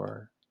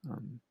 restore,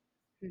 um,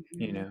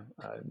 Hmm.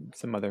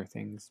 some other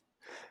things.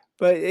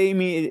 But I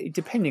mean,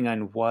 depending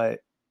on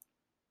what,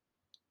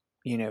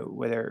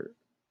 whether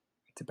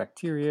it's a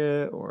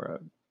bacteria or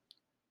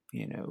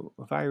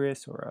a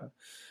virus or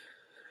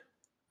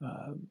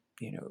uh,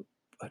 you know,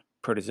 a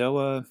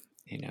protozoa,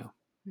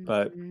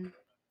 but Hmm.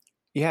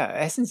 yeah,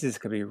 essences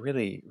could be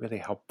really, really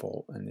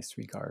helpful in this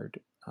regard,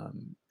 Oh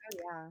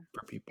yeah.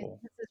 for people.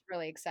 This is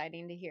really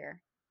exciting to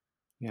hear.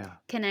 Yeah.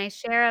 Can I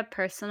share a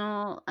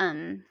personal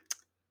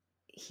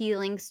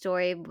healing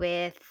story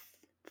with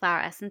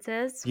flower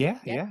essences? Yeah,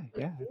 Yes, yeah,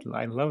 please yeah. do.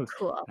 I love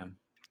Cool. them.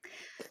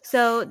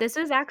 So this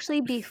was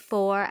actually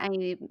before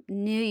I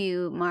knew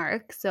you,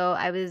 Mark. So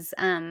this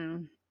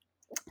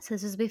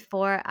was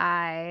before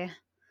I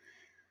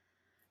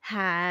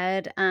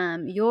had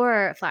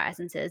your flower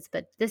essences,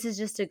 but this is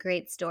just a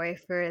great story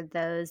for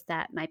those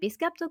that might be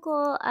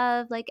skeptical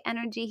of like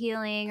energy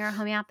healing or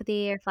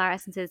homeopathy or flower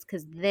essences,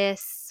 because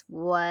this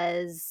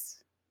was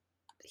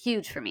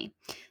huge for me.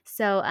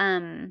 So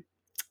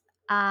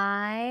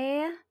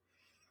I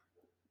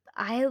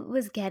I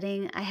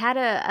had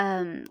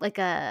a like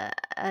a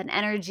an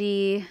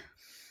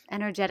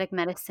energetic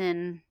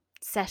medicine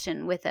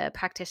session with a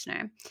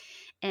practitioner,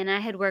 and I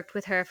had worked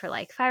with her for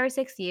like 5 or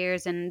 6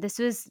 years, and this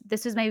was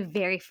my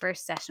very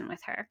first session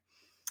with her.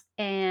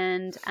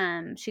 And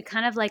she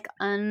kind of like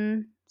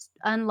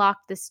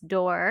unlocked this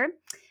door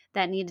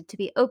that needed to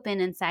be open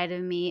inside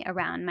of me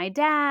around my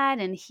dad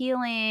and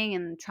healing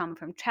and trauma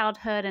from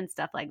childhood and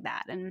stuff like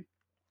that. And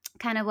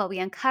kind of what we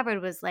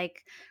uncovered was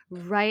like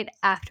right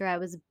after I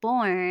was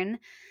born,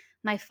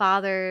 my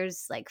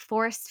father's like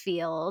force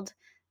field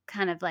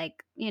kind of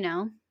like,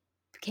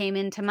 came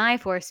into my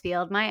force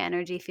field, my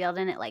energy field,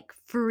 and it like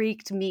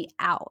freaked me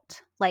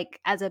out like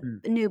as a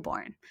Mm.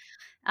 newborn.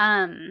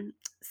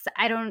 So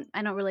I don't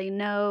really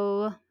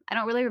know. I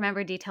don't really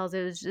remember details.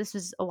 This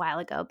was a while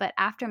ago, but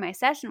after my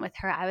session with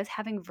her, I was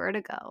having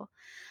vertigo.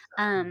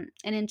 And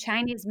in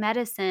Chinese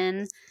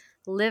medicine,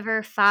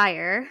 liver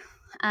fire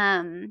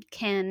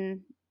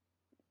can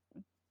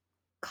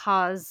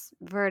cause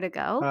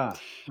vertigo. Ah,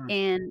 mm,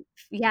 And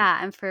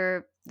yeah, and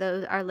for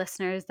those our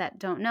listeners that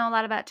don't know a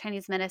lot about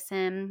Chinese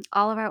medicine,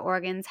 all of our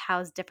organs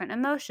house different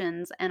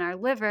emotions, and our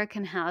liver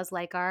can house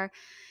like our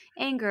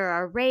anger,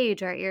 our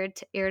rage, our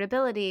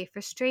irritability,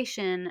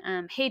 frustration,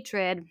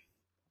 hatred.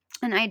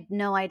 And I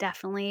know I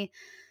definitely,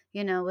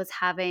 was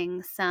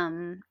having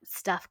some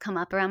stuff come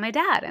up around my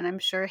dad. And I'm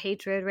sure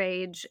hatred,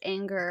 rage,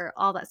 anger,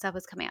 all that stuff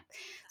was coming up.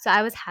 So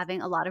I was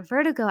having a lot of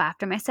vertigo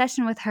after my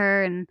session with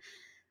her. And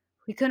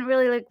we couldn't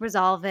really like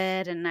resolve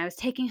it. And I was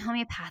taking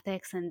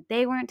homeopathics and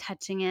they weren't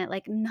touching it.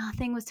 Like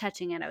nothing was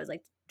touching it. I was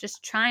like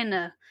just trying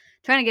to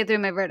get through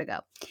my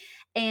vertigo.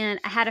 And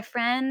I had a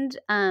friend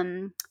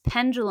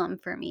pendulum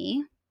for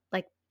me.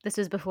 Like this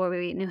was before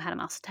we knew how to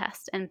mouse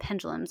test, and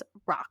pendulums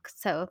rock.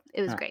 So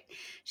it was ah, great.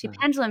 She ah.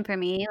 pendulum for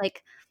me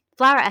like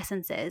flower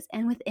essences,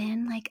 and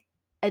within like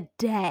a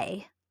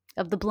day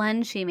of the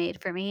blend she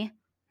made for me,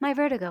 my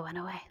vertigo went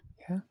away.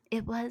 Yeah.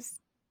 It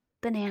was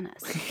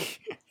bananas.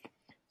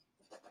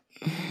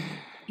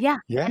 Yeah.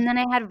 Yeah. And then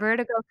I had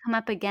vertigo come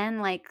up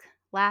again like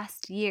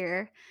last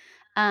year.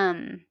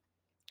 Um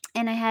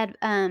and I had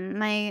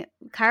my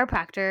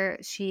chiropractor,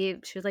 she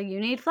was like, "You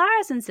need flower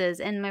essences,"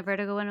 and my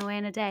vertigo went away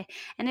in a day.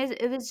 And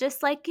it was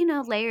just like,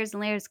 layers and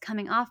layers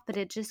coming off, but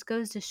it just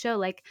goes to show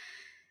like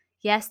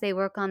yes, they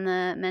work on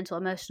the mental,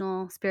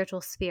 emotional,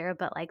 spiritual sphere,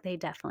 but like they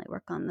definitely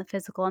work on the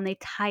physical, and they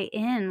tie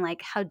in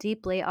like how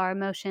deeply our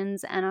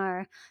emotions and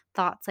our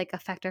thoughts like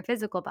affect our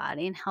physical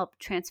body and help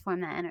transform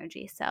that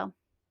energy. So,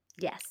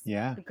 yes,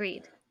 Yeah.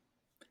 agreed.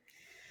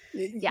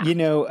 Yeah.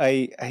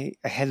 I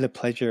had the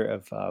pleasure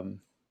of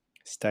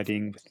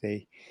studying with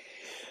a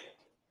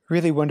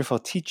really wonderful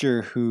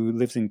teacher who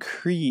lives in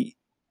Crete,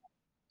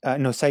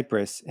 no,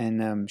 Cyprus,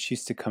 and she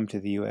used to come to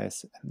the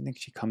U.S. I don't think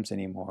she comes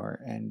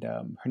anymore, and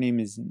her name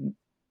is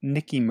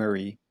Nikki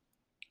Murray.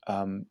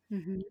 Um,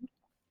 Mhm.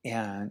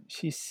 and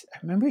I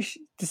remember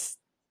this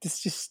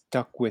just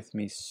stuck with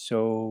me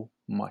so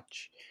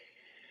much.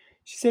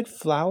 She said,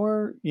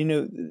 "Flower,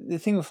 the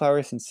thing with flower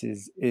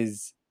essences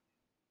is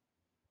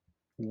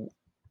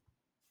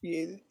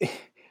I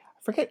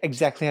forget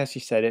exactly how she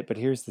said it, but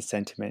here's the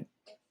sentiment.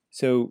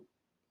 So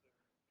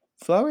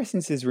flower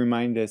essences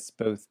remind us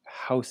both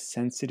how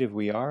sensitive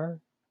we are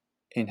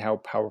and how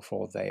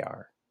powerful they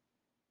are.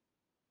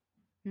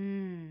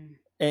 Mm.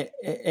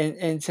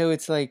 And so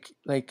it's like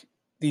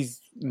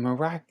these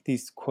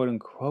these quote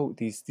unquote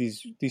these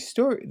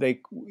story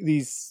like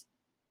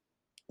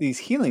these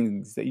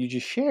healings that you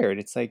just shared.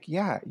 It's like,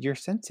 yeah, you're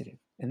sensitive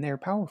and they're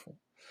powerful.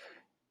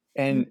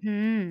 And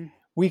Mm-hmm.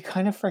 we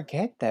kind of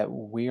forget that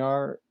we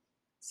are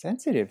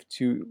sensitive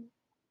to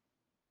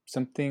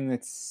something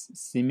that's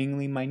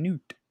seemingly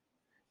minute.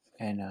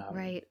 And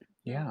Right.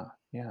 yeah,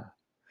 yeah.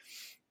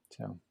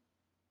 So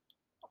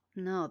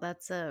No,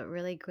 that's a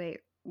really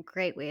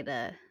great way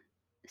to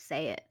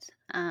say it.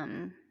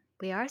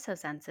 We are so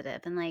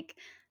sensitive, and like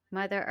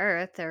Mother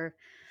Earth, or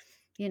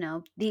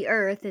the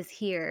earth is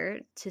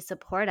here to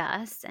support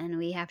us, and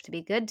we have to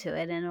be good to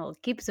it, and it'll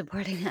keep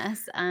supporting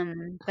us.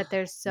 But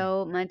there's yeah,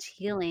 so much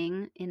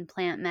healing in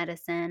plant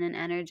medicine and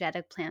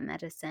energetic plant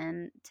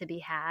medicine to be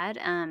had.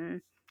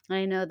 And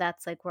I know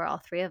that's like where all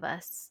three of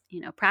us,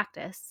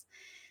 practice,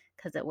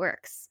 because it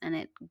works, and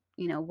it,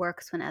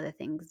 works when other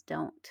things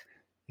don't.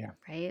 yeah,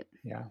 Right?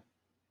 yeah.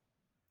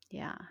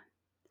 Yeah.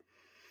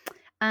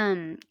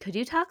 Could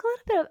you talk a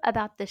little bit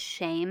about the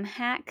shame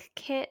hack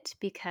kit?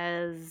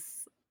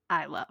 Because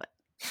I love it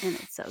and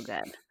it's so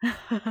good.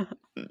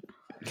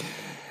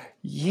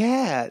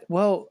 Yeah,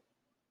 well,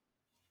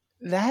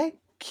 that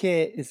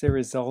kit is a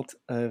result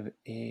of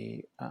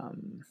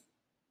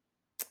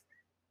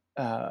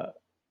uh,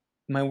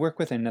 my work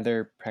with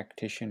another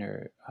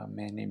practitioner, a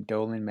man named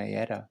Dolan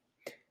Mayetta,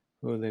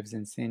 who lives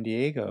in San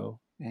Diego,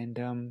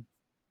 and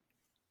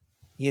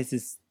he has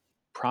this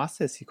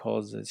process he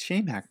calls the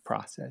shame hack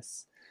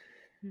process.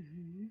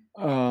 Mhm.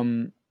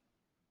 Um,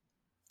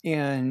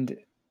 and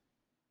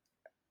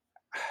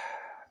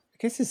I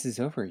guess this is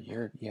over a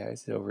year. Yeah,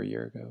 this is over a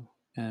year ago.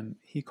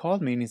 He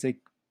called me and he's like,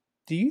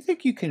 "Do you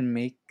think you can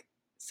make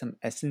some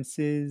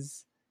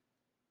essences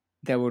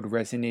that would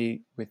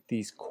resonate with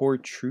these core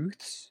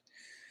truths?"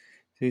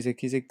 So he's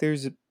like,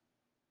 "There's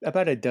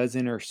about a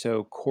dozen or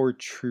so core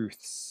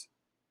truths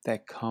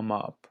that come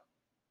up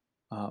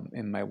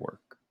in my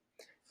work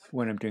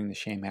when I'm doing the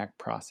shame hack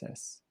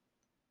process."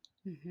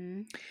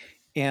 Mhm.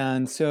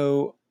 And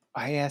so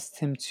I asked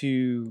him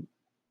to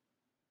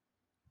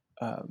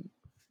um,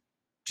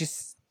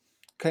 just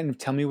kind of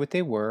tell me what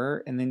they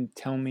were and then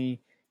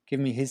give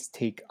me his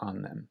take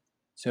on them.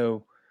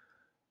 So,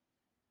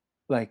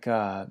 like,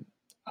 I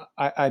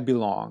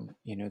belong,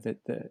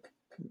 the,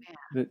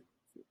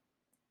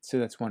 so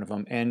that's one of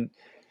them. And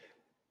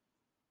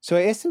so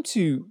I asked him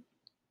to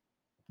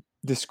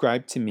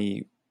describe to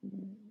me,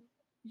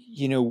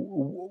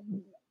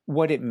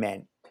 what it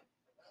meant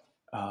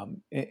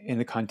in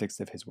the context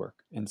of his work.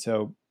 And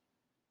so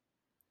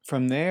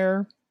from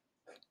there,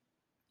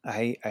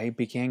 I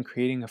began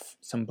creating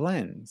some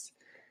blends,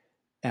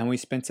 and we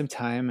spent some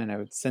time. And I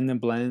would send them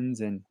blends,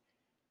 and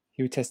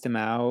he would test them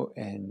out,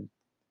 and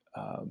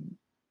um,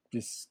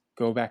 just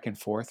go back and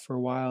forth for a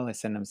while. I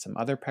sent him some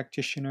other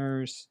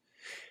practitioners.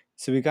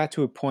 So we got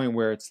to a point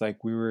where it's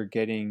like we were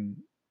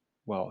getting,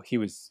 well,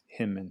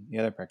 him and the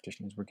other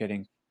practitioners were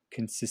getting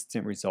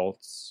consistent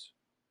results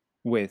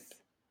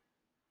with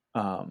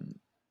um,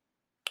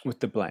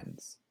 the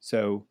blends.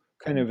 So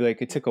kind of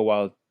like it took a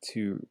while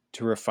to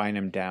refine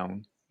them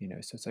down,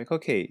 So it's like,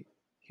 okay,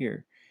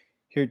 here,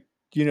 here,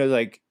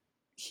 like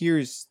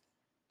here's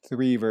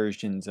 3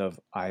 versions of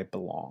I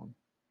belong,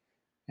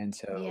 and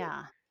so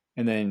Yeah.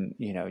 and then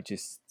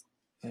just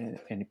and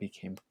it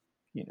became,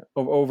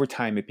 over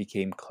time it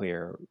became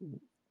clear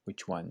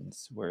which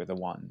ones were the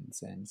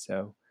ones, and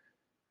so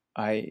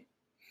I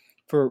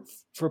for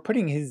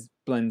putting his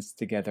blends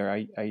together,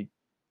 I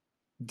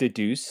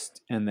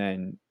deduced and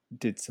then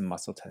did some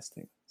muscle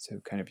testing. So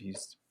kind of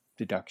used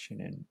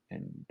deduction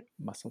and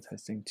muscle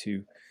testing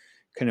to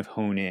kind of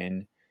hone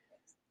in,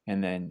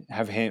 and then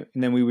have him,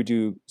 and then we would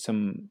do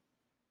some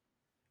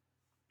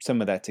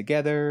of that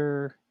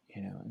together,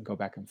 and go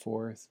back and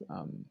forth.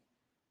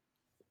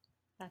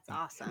 That's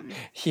awesome.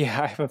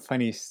 Yeah, I have a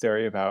funny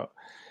story about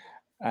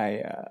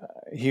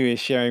he was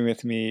sharing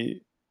with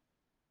me.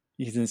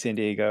 He's in San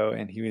Diego,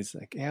 and he was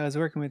like, "Yeah, I was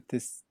working with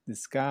this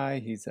guy.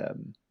 He's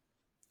an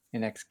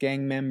ex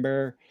gang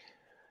member,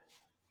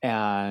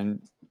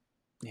 and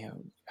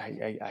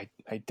I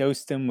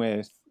dosed him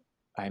with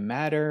I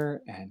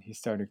Matter, and he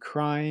started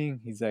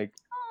crying. He's like,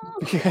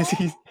 because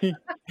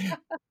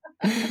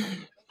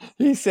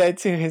he said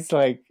to his,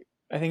 like,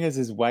 I think it was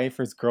his wife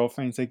or his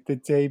girlfriend. He's like, the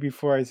day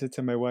before, I said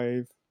to my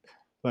wife,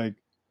 like,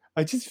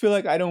 I just feel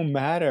like I don't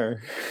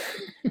matter.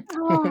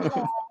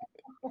 Oh,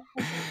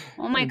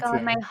 oh my And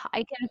God, so,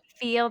 I can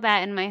feel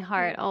that in my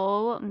heart.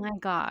 Oh my yeah,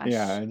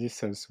 gosh. and just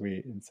so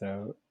sweet. And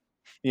so,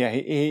 yeah,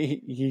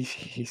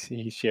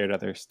 he shared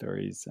other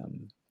stories.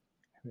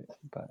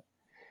 But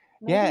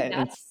yeah, Maybe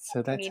and that's so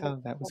what we that's need to how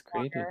put that in was the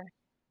created. water.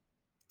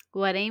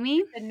 What,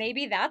 Amy? And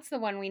maybe that's the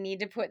one we need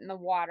to put in the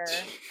water.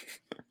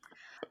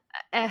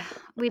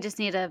 We just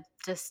need to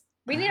just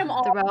We need them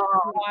all throw in the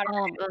water.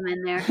 all of them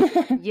in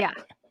there. Yeah.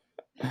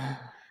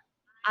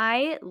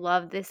 I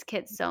love this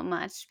kit so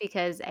much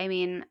because, I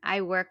mean,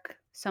 I work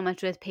so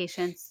much with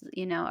patients,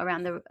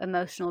 around the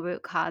emotional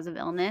root cause of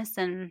illness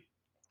and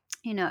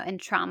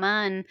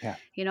trauma. And, Yeah,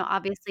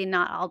 obviously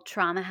not all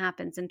trauma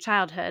happens in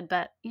childhood,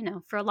 but,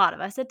 for a lot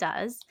of us it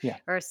does, yeah,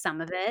 or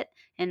some of it.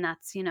 And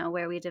that's,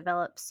 where we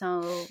develop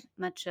so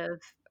much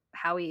of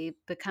how we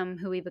become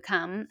who we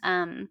become.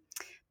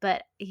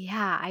 But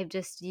yeah, I've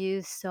just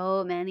used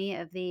so many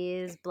of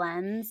these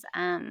blends.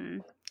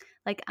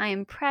 Like, I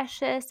am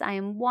precious, I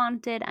am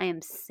wanted, I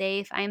am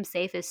safe. I am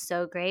safe is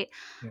so great.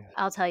 yeah.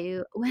 I'll tell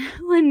you,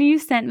 when you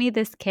sent me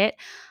this kit,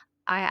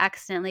 I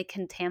accidentally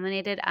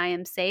contaminated I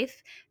am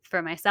safe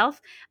for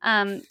myself.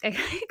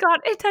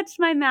 It touched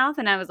my mouth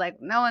and I was like,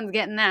 no one's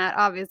getting that,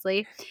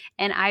 obviously.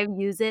 And I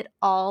use it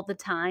all the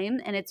time.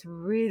 And it's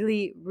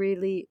really,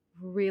 really,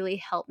 really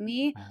helped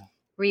me Wow.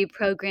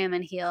 reprogram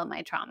and heal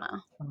my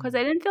trauma because Oh,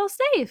 I didn't feel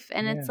safe.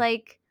 And it's yeah,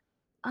 like,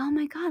 oh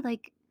my God,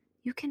 like,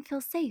 you can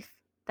feel safe.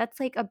 That's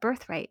like a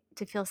birthright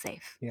to feel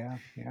safe yeah,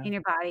 yeah, in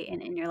your body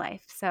and in your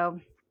life.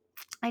 So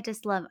I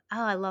love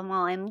them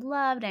all. I'm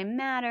loved, I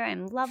matter,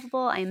 I'm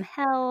lovable, I'm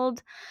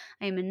held,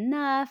 I'm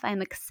enough,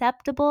 I'm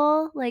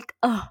acceptable. Like,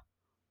 oh,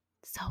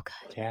 so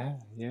good. yeah,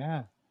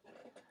 yeah,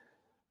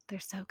 They're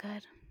so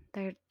good.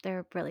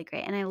 They're really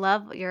great. And I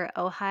love your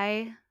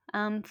Ojai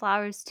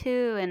flowers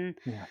too. And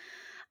yeah.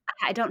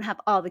 I don't have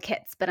all the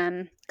kits, but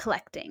I'm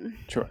collecting.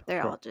 Sure,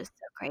 They're sure. all just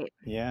so great.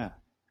 Yeah,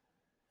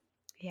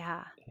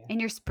 Yeah. yeah. And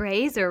your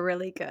sprays are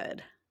really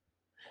good.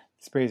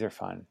 Sprays are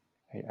fun.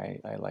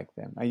 I like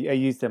them. I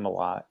use them a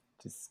lot.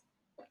 Just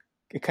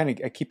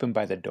I keep them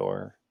by the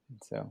door.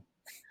 So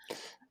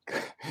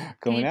Can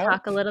going you out.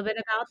 talk a little bit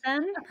about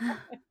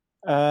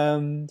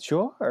them?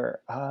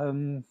 Sure.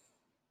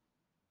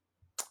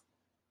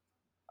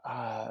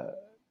 Uh,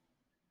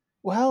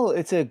 well,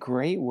 it's a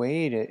great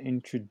way to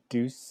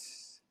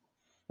introduce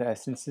the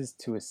essences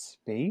to a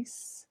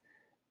space,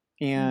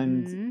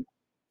 and Mm-hmm.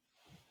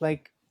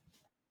 like,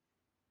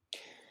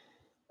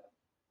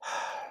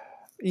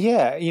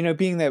 yeah,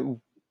 being that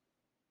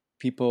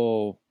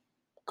people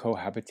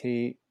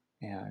cohabitate,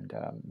 and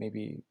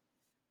maybe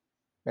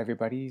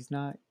everybody's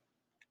not,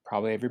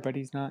 probably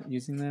everybody's not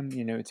using them.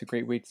 It's a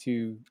great way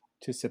to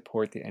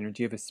support the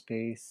energy of a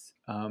space.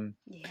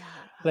 Yeah.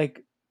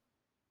 Like,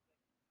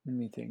 let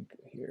me think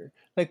here.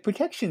 Like,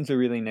 protection's a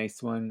really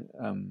nice one.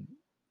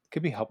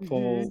 Could be Mm-hmm.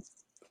 helpful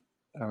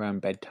around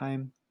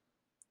bedtime.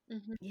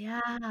 Mhm.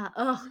 Yeah.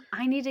 Oh,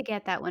 I need to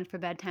get that one for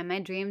bedtime. My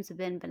dreams have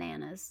been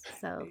bananas.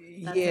 So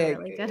that's a Yeah,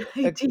 really good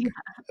it, idea.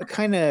 it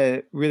kind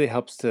of really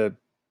helps to,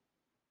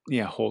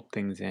 hold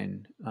things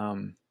in.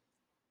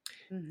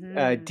 Mm-hmm.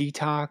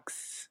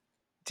 Detox,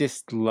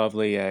 just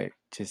lovely at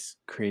just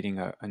creating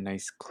a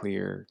nice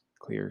clear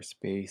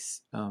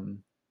space.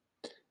 Mm-hmm.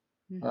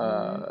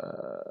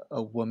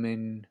 A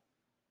woman,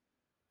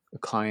 a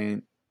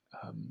client,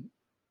 um,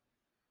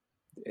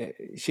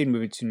 she'd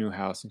moved into a new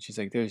house, and she's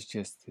like, there's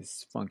just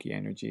this funky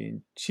energy,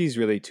 and she's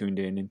really tuned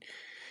in, and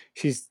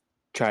she's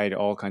tried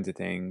all kinds of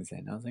things,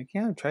 and I was like,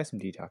 yeah, try some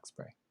detox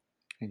spray,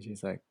 and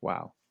she's like,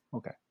 wow,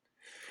 okay.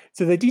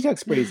 So the detox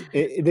sprays,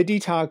 the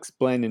detox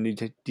blend and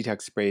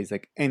detox spray is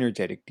like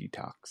energetic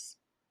detox.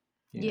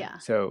 Yeah.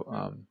 So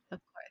Of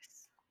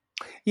course.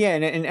 yeah,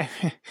 and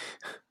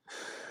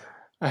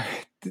uh,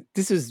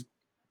 this was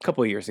a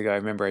couple of years ago. I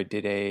remember I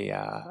did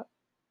a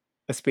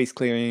space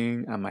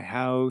clearing on my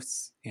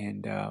house,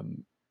 and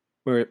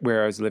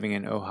where I was living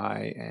in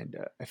Ojai, and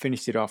I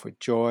finished it off with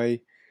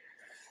joy,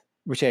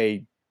 which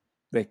I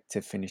like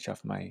to finish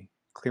off my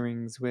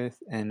clearings with.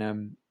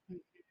 And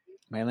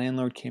my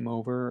landlord came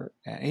over.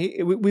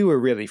 We were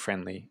really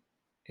friendly.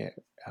 Yeah,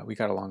 we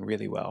got along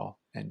really well,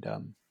 and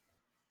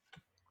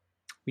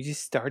we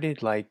just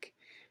started like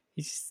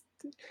he just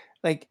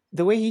like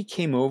the way he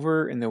came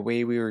over and the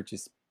way we were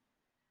just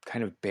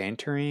kind of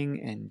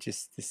bantering and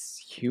just this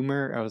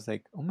humor. I was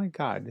like, oh my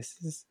god,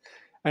 this is.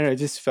 I don't know. It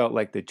just felt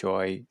like the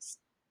joy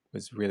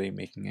was really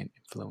making an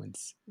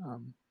influence.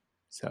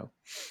 So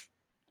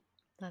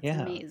That's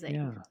yeah, amazing.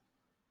 yeah,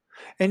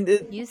 and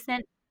You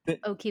sent the,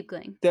 Oh, keep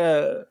going.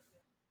 the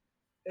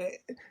uh,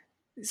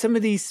 some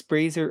of these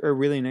sprays are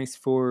really nice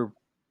for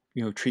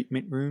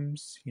treatment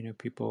rooms.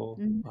 People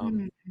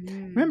Mhm.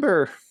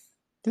 remember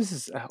this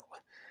is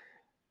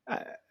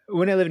uh,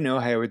 when I lived in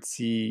Ohio, I would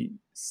see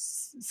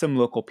some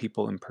local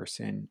people in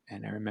person,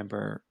 and I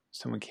remember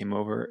someone came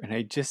over, and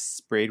I just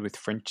sprayed with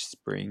French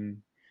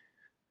Spring,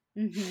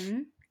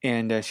 Mhm.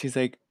 and she's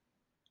like,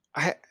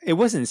 it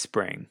wasn't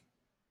spring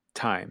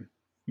time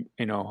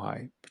in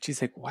Ohio, but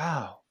she's like,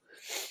 wow,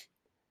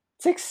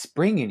 it's like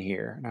spring in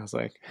here, and I was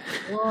like,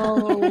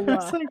 I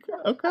was Whoa. like,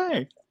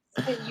 okay.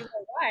 You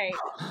were right.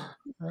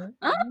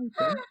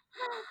 Okay.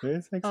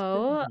 There's like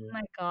spring Oh here.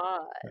 my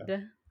So,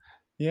 god.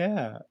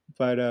 yeah,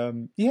 but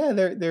yeah,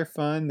 they're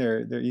fun.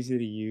 They're easy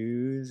to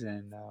use,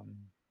 and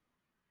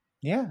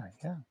yeah,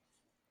 yeah.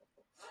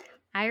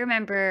 I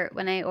remember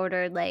when I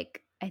ordered,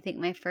 like, I think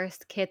my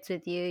first kits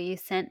with you, you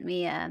sent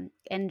me a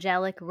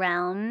Angelic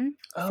Realm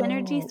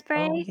Synergy Oh,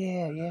 spray. oh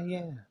yeah, yeah,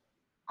 yeah.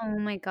 Oh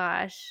my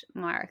gosh,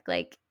 Mark,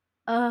 like,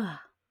 ugh.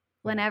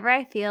 whenever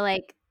I feel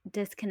like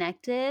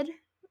disconnected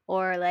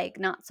or like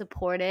not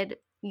supported,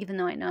 even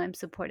though I know I'm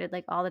supported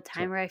like all the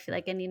time, Sure. where I feel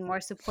like I need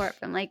more support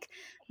from like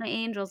my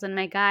angels and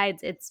my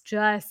guides, it's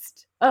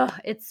just, oh,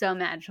 it's so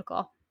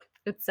magical.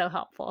 It's so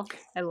helpful.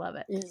 I love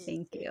it.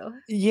 Thank you.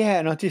 Yeah,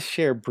 and I'll just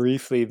share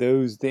briefly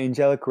the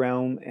angelic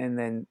realm, and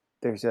then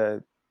there's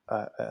a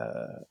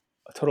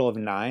total of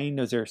 9.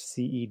 Those are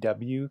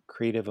CEW,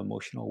 creative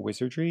emotional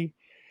wizardry,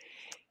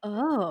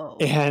 Oh.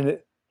 and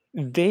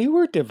they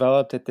were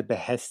developed at the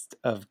behest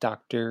of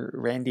Dr.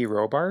 Randy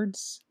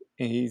Robards.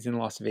 He's in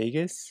Las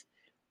Vegas.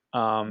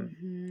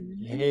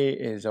 Mhm. He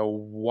is a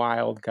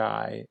wild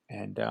guy,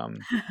 and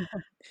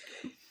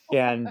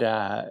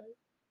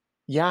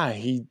yeah,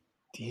 he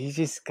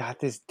just got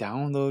this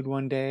download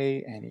one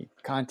day, and he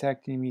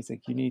contacted me. He's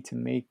like, "You need to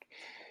make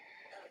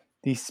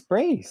these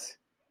sprays,"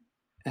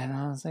 and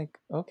I was like,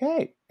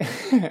 "Okay."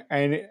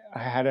 And I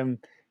had him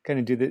kind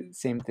of do the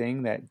same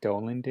thing that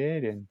Dolan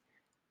did, and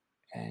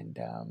and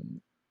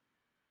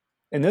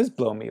those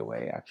blow me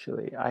away.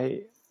 Actually,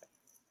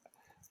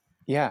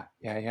 yeah.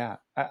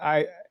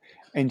 I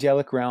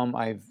angelic realm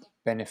I've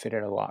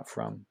benefited a lot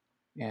from,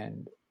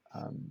 and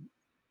um,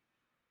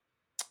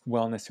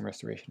 wellness and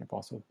restoration I've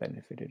also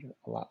benefited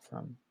a lot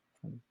from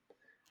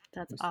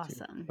That's those two.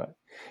 awesome. But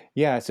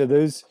yeah, so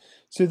there's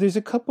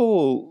a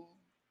couple.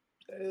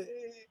 Uh,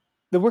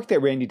 the work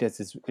that Randy does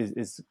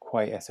is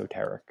quite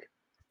esoteric,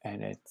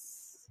 and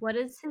it's What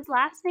is his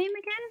last name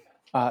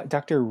again?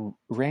 Dr.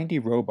 Randy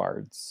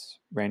Robards,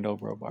 Randall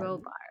Robard.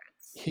 Robards.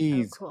 Oh,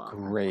 He's cool.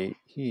 great.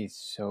 He's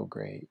so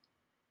great.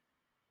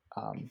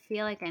 I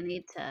feel like I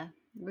need to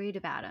read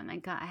about him.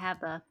 I have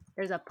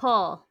there's a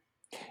pull.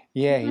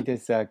 Yeah, he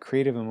does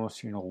creative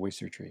emotional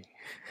wizardry.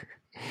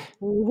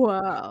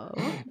 Whoa.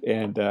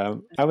 And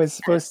That is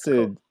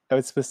cool. I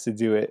was supposed to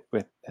do it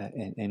with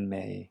in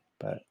May,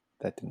 but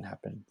that didn't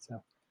happen.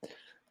 So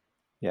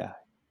yeah,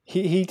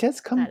 he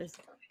does come. That is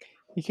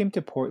He came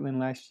to Portland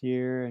last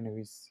year, and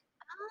he's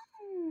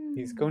Oh.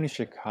 going to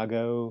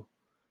Chicago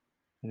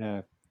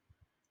in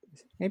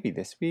maybe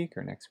this week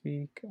or next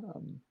week.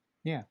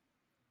 Yeah,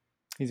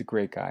 he's a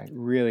great guy,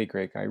 really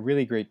great guy,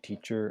 really great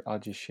teacher. I'll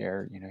just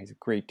share, he's a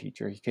great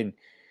teacher.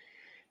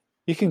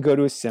 You can go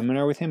to a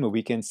seminar with him, a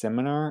weekend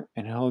seminar,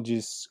 and he'll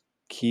just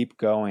keep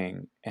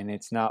going. And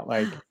it's not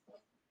like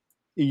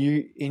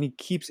and he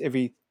keeps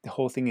the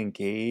whole thing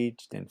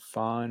engaged and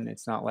fun.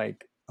 It's not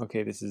like,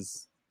 okay, this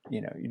is,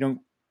 you don't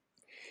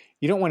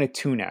want to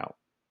tune out,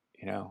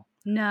 you know.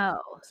 No.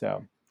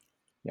 So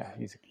yeah,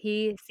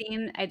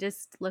 I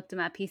just looked him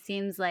up. He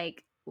seems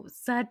like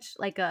such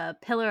like a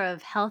pillar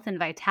of health and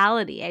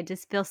vitality. I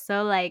just feel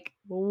so like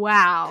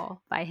wow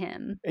by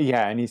him.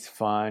 yeah, and he's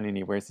fun, and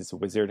he wears this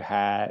wizard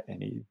hat,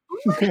 and he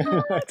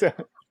Oh my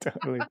god.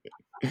 totally,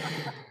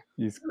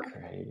 he's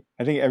great.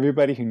 I think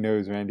everybody who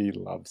knows Randy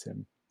loves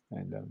him,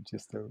 and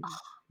just a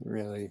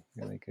really,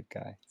 really good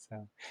guy.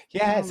 So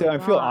yeah, Oh so my I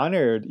feel god.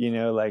 honored,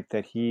 like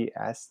that he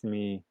asked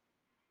me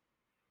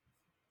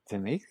to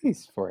make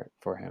these for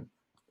him.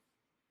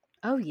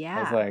 Oh I was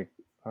yeah. like,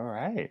 all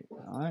right,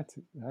 well,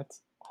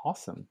 that's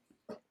awesome.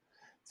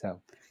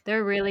 So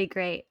They're really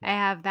great. I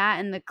yeah, have that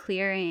and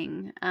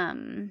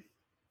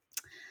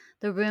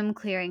the room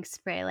clearing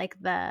spray, like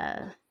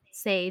the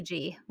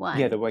sagey yeah,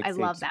 one. the white I sage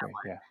love that spray.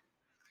 one. Yeah,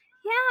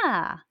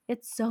 Yeah,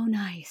 it's so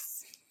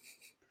nice.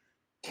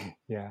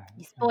 yeah, You I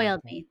like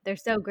spoiled that. me. They're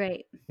so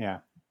great. Yeah.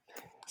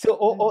 So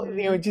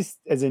Mhm. just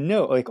as a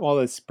note, like all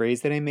the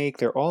sprays that I make,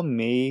 they're all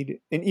made,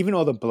 and even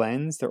all the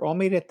blends, they're all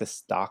made at the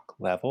stock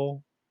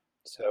level.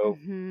 So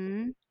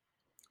Mhm.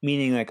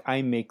 meaning like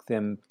I make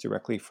them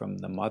directly from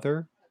the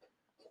mother.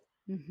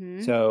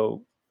 Mhm.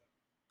 So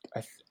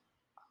I,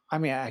 I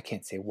mean, I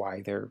can't say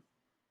why they're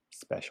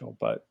special,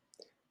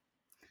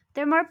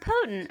 They're more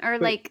potent or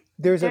but like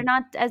there's they're a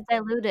not as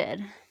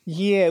diluted.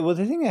 yeah. Well,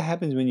 the thing that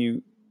happens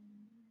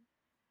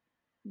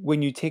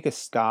when you take a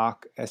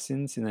stock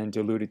essence and then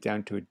dilute it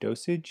down to a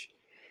dosage,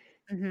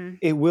 Mhm.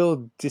 it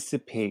will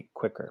dissipate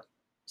quicker.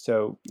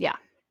 So Yeah.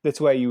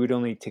 that's why you would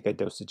only take a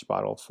dosage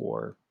bottle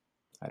for,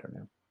 I don't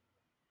know,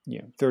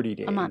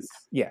 30 A month.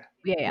 days. Yeah.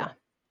 Yeah, yeah. Yeah.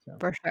 So,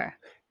 For sure.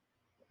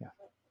 yeah.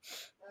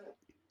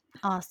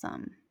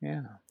 Awesome.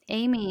 Yeah.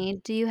 Amy,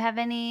 do you have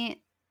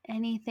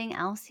anything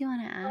else you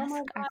want to Oh my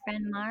ask our God.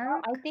 friend Well,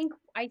 Mark?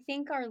 I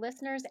think our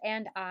listeners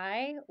and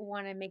I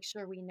want to make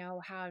sure we know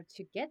how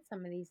to get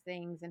some of these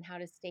things and how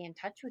to stay in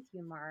touch with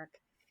you, Mark,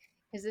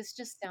 because this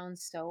just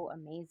sounds so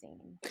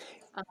amazing.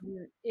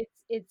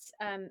 It's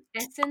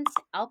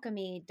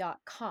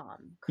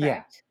essencealchemy.com, Yeah.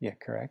 correct? Yeah.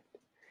 Correct.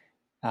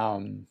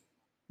 Um,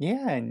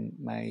 yeah. And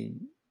I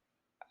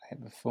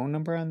have a phone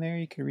number on there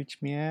you can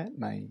reach me at.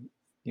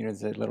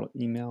 There's a little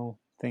email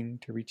thing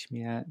to reach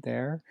me at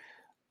there.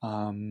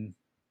 Um,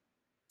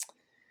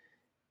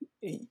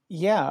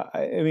 yeah.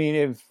 I mean,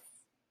 if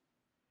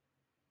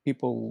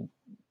people,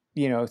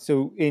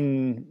 so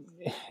in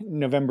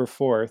November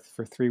 4th,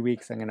 for 3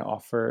 weeks, I'm going to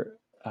offer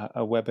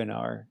a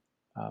webinar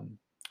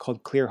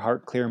called Clear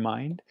Heart, Clear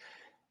Mind.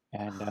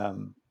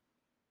 And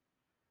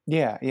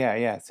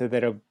yeah. So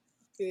that'll,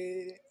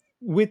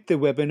 with the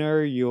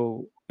webinar,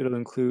 it'll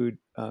include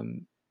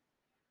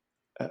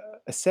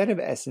a set of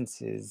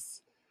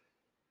essences.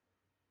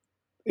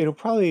 It'll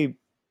probably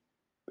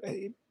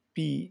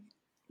be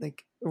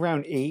like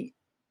around eight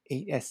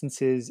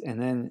essences,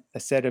 and then a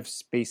set of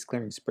space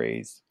clearing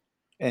sprays.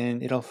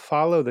 And it'll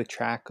follow the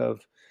track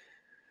of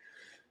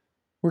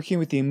working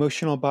with the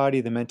emotional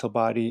body, the mental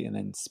body, and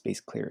then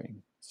space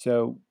clearing.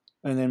 So,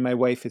 and then my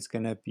wife is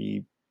going to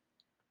be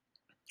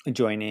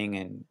joining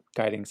and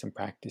guiding some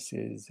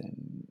practices,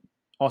 and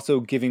also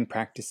giving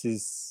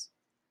practices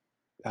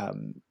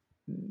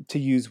to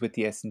use with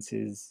the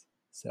essences.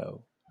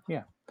 So,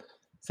 yeah.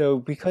 So,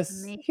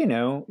 because,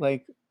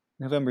 like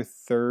November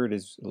 3rd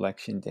is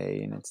election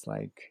day, and it's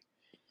like,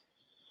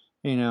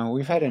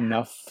 we've had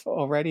enough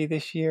already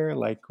this year.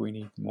 Like, we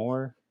need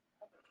more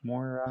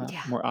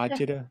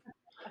agita.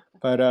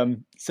 But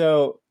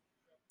so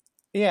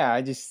yeah,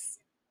 I just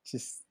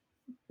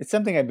it's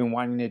something I've been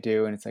wanting to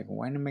do, and it's like,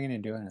 when am I going to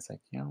do it? And it's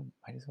like,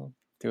 might as well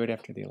do it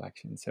after the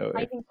election. So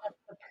I think that's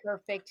the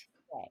perfect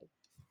way.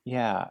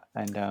 Yeah,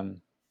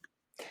 and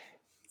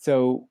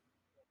so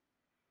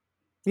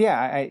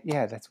yeah,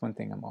 that's one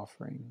thing I'm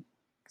offering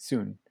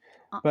soon.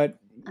 But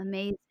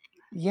amazing.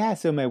 Yeah,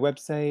 so my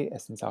website,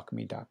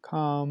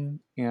 essencealchemy.com,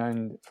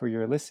 and for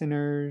your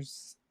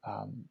listeners,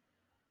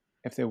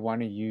 if they want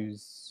to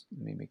use,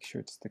 let me make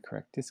sure it's the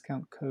correct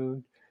discount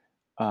code,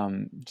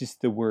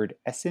 just the word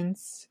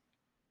essence,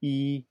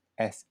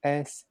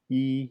 ESSENCE,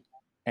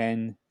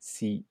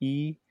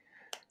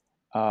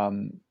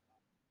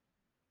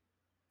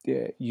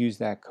 use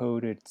that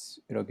code.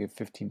 It'll give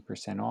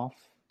 15% off.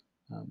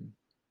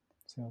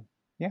 So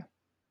yeah.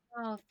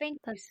 Oh, thank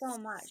you so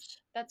much.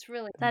 That's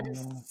really That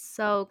is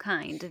so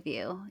kind of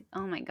you.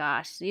 Oh my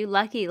gosh, you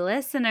lucky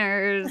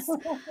listeners.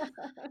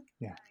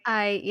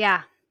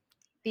 Yeah.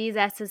 These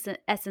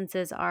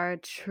essences are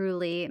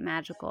truly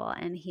magical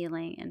and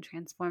healing and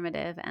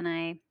transformative, and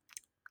I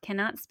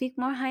cannot speak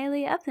more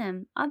highly of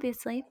them,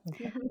 obviously.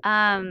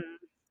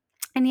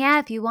 And yeah,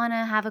 if you want to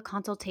have a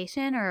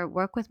consultation or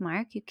work with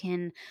Mark, you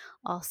can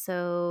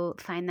also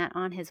find that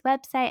on his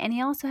website. And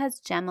he also has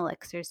gem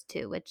elixirs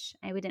too, which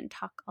we didn't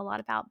talk a lot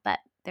about, but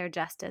they're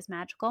just as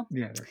magical.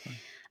 Yeah, they're fun.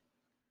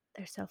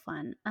 They're so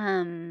fun.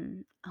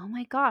 Oh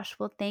my gosh.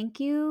 Well,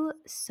 thank you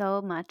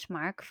so much,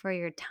 Mark, for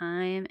your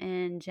time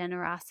and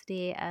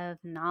generosity of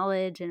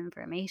knowledge and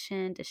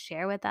information to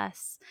share with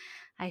us.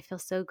 I feel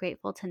so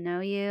grateful to know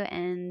you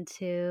and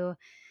to,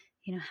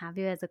 have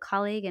you as a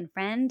colleague and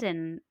friend.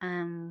 And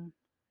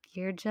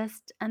you're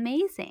just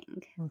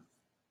amazing.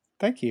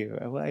 Thank you.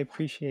 Well, I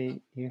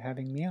appreciate you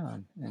having me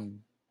on and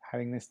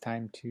having this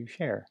time to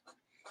share.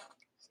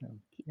 So,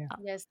 yeah.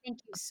 Yes, thank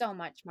you so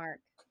much, Mark.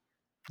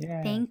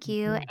 Yeah. Thank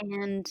you.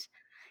 And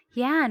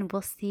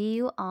we'll see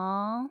you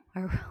all,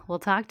 or we'll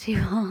talk to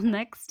you all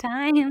next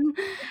time.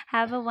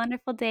 Have a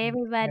wonderful day,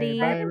 everybody.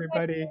 Bye,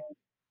 everybody.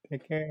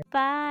 Take care.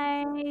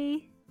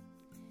 Bye.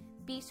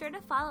 Be sure to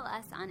follow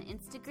us on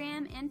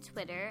Instagram and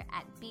Twitter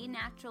at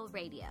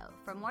BeNaturalRadio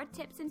for more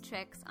tips and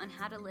tricks on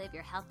how to live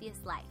your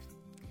healthiest life.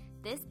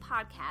 This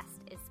podcast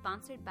is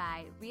sponsored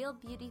by Real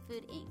Beauty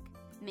Food Inc.,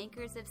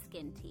 makers of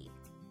skin tea.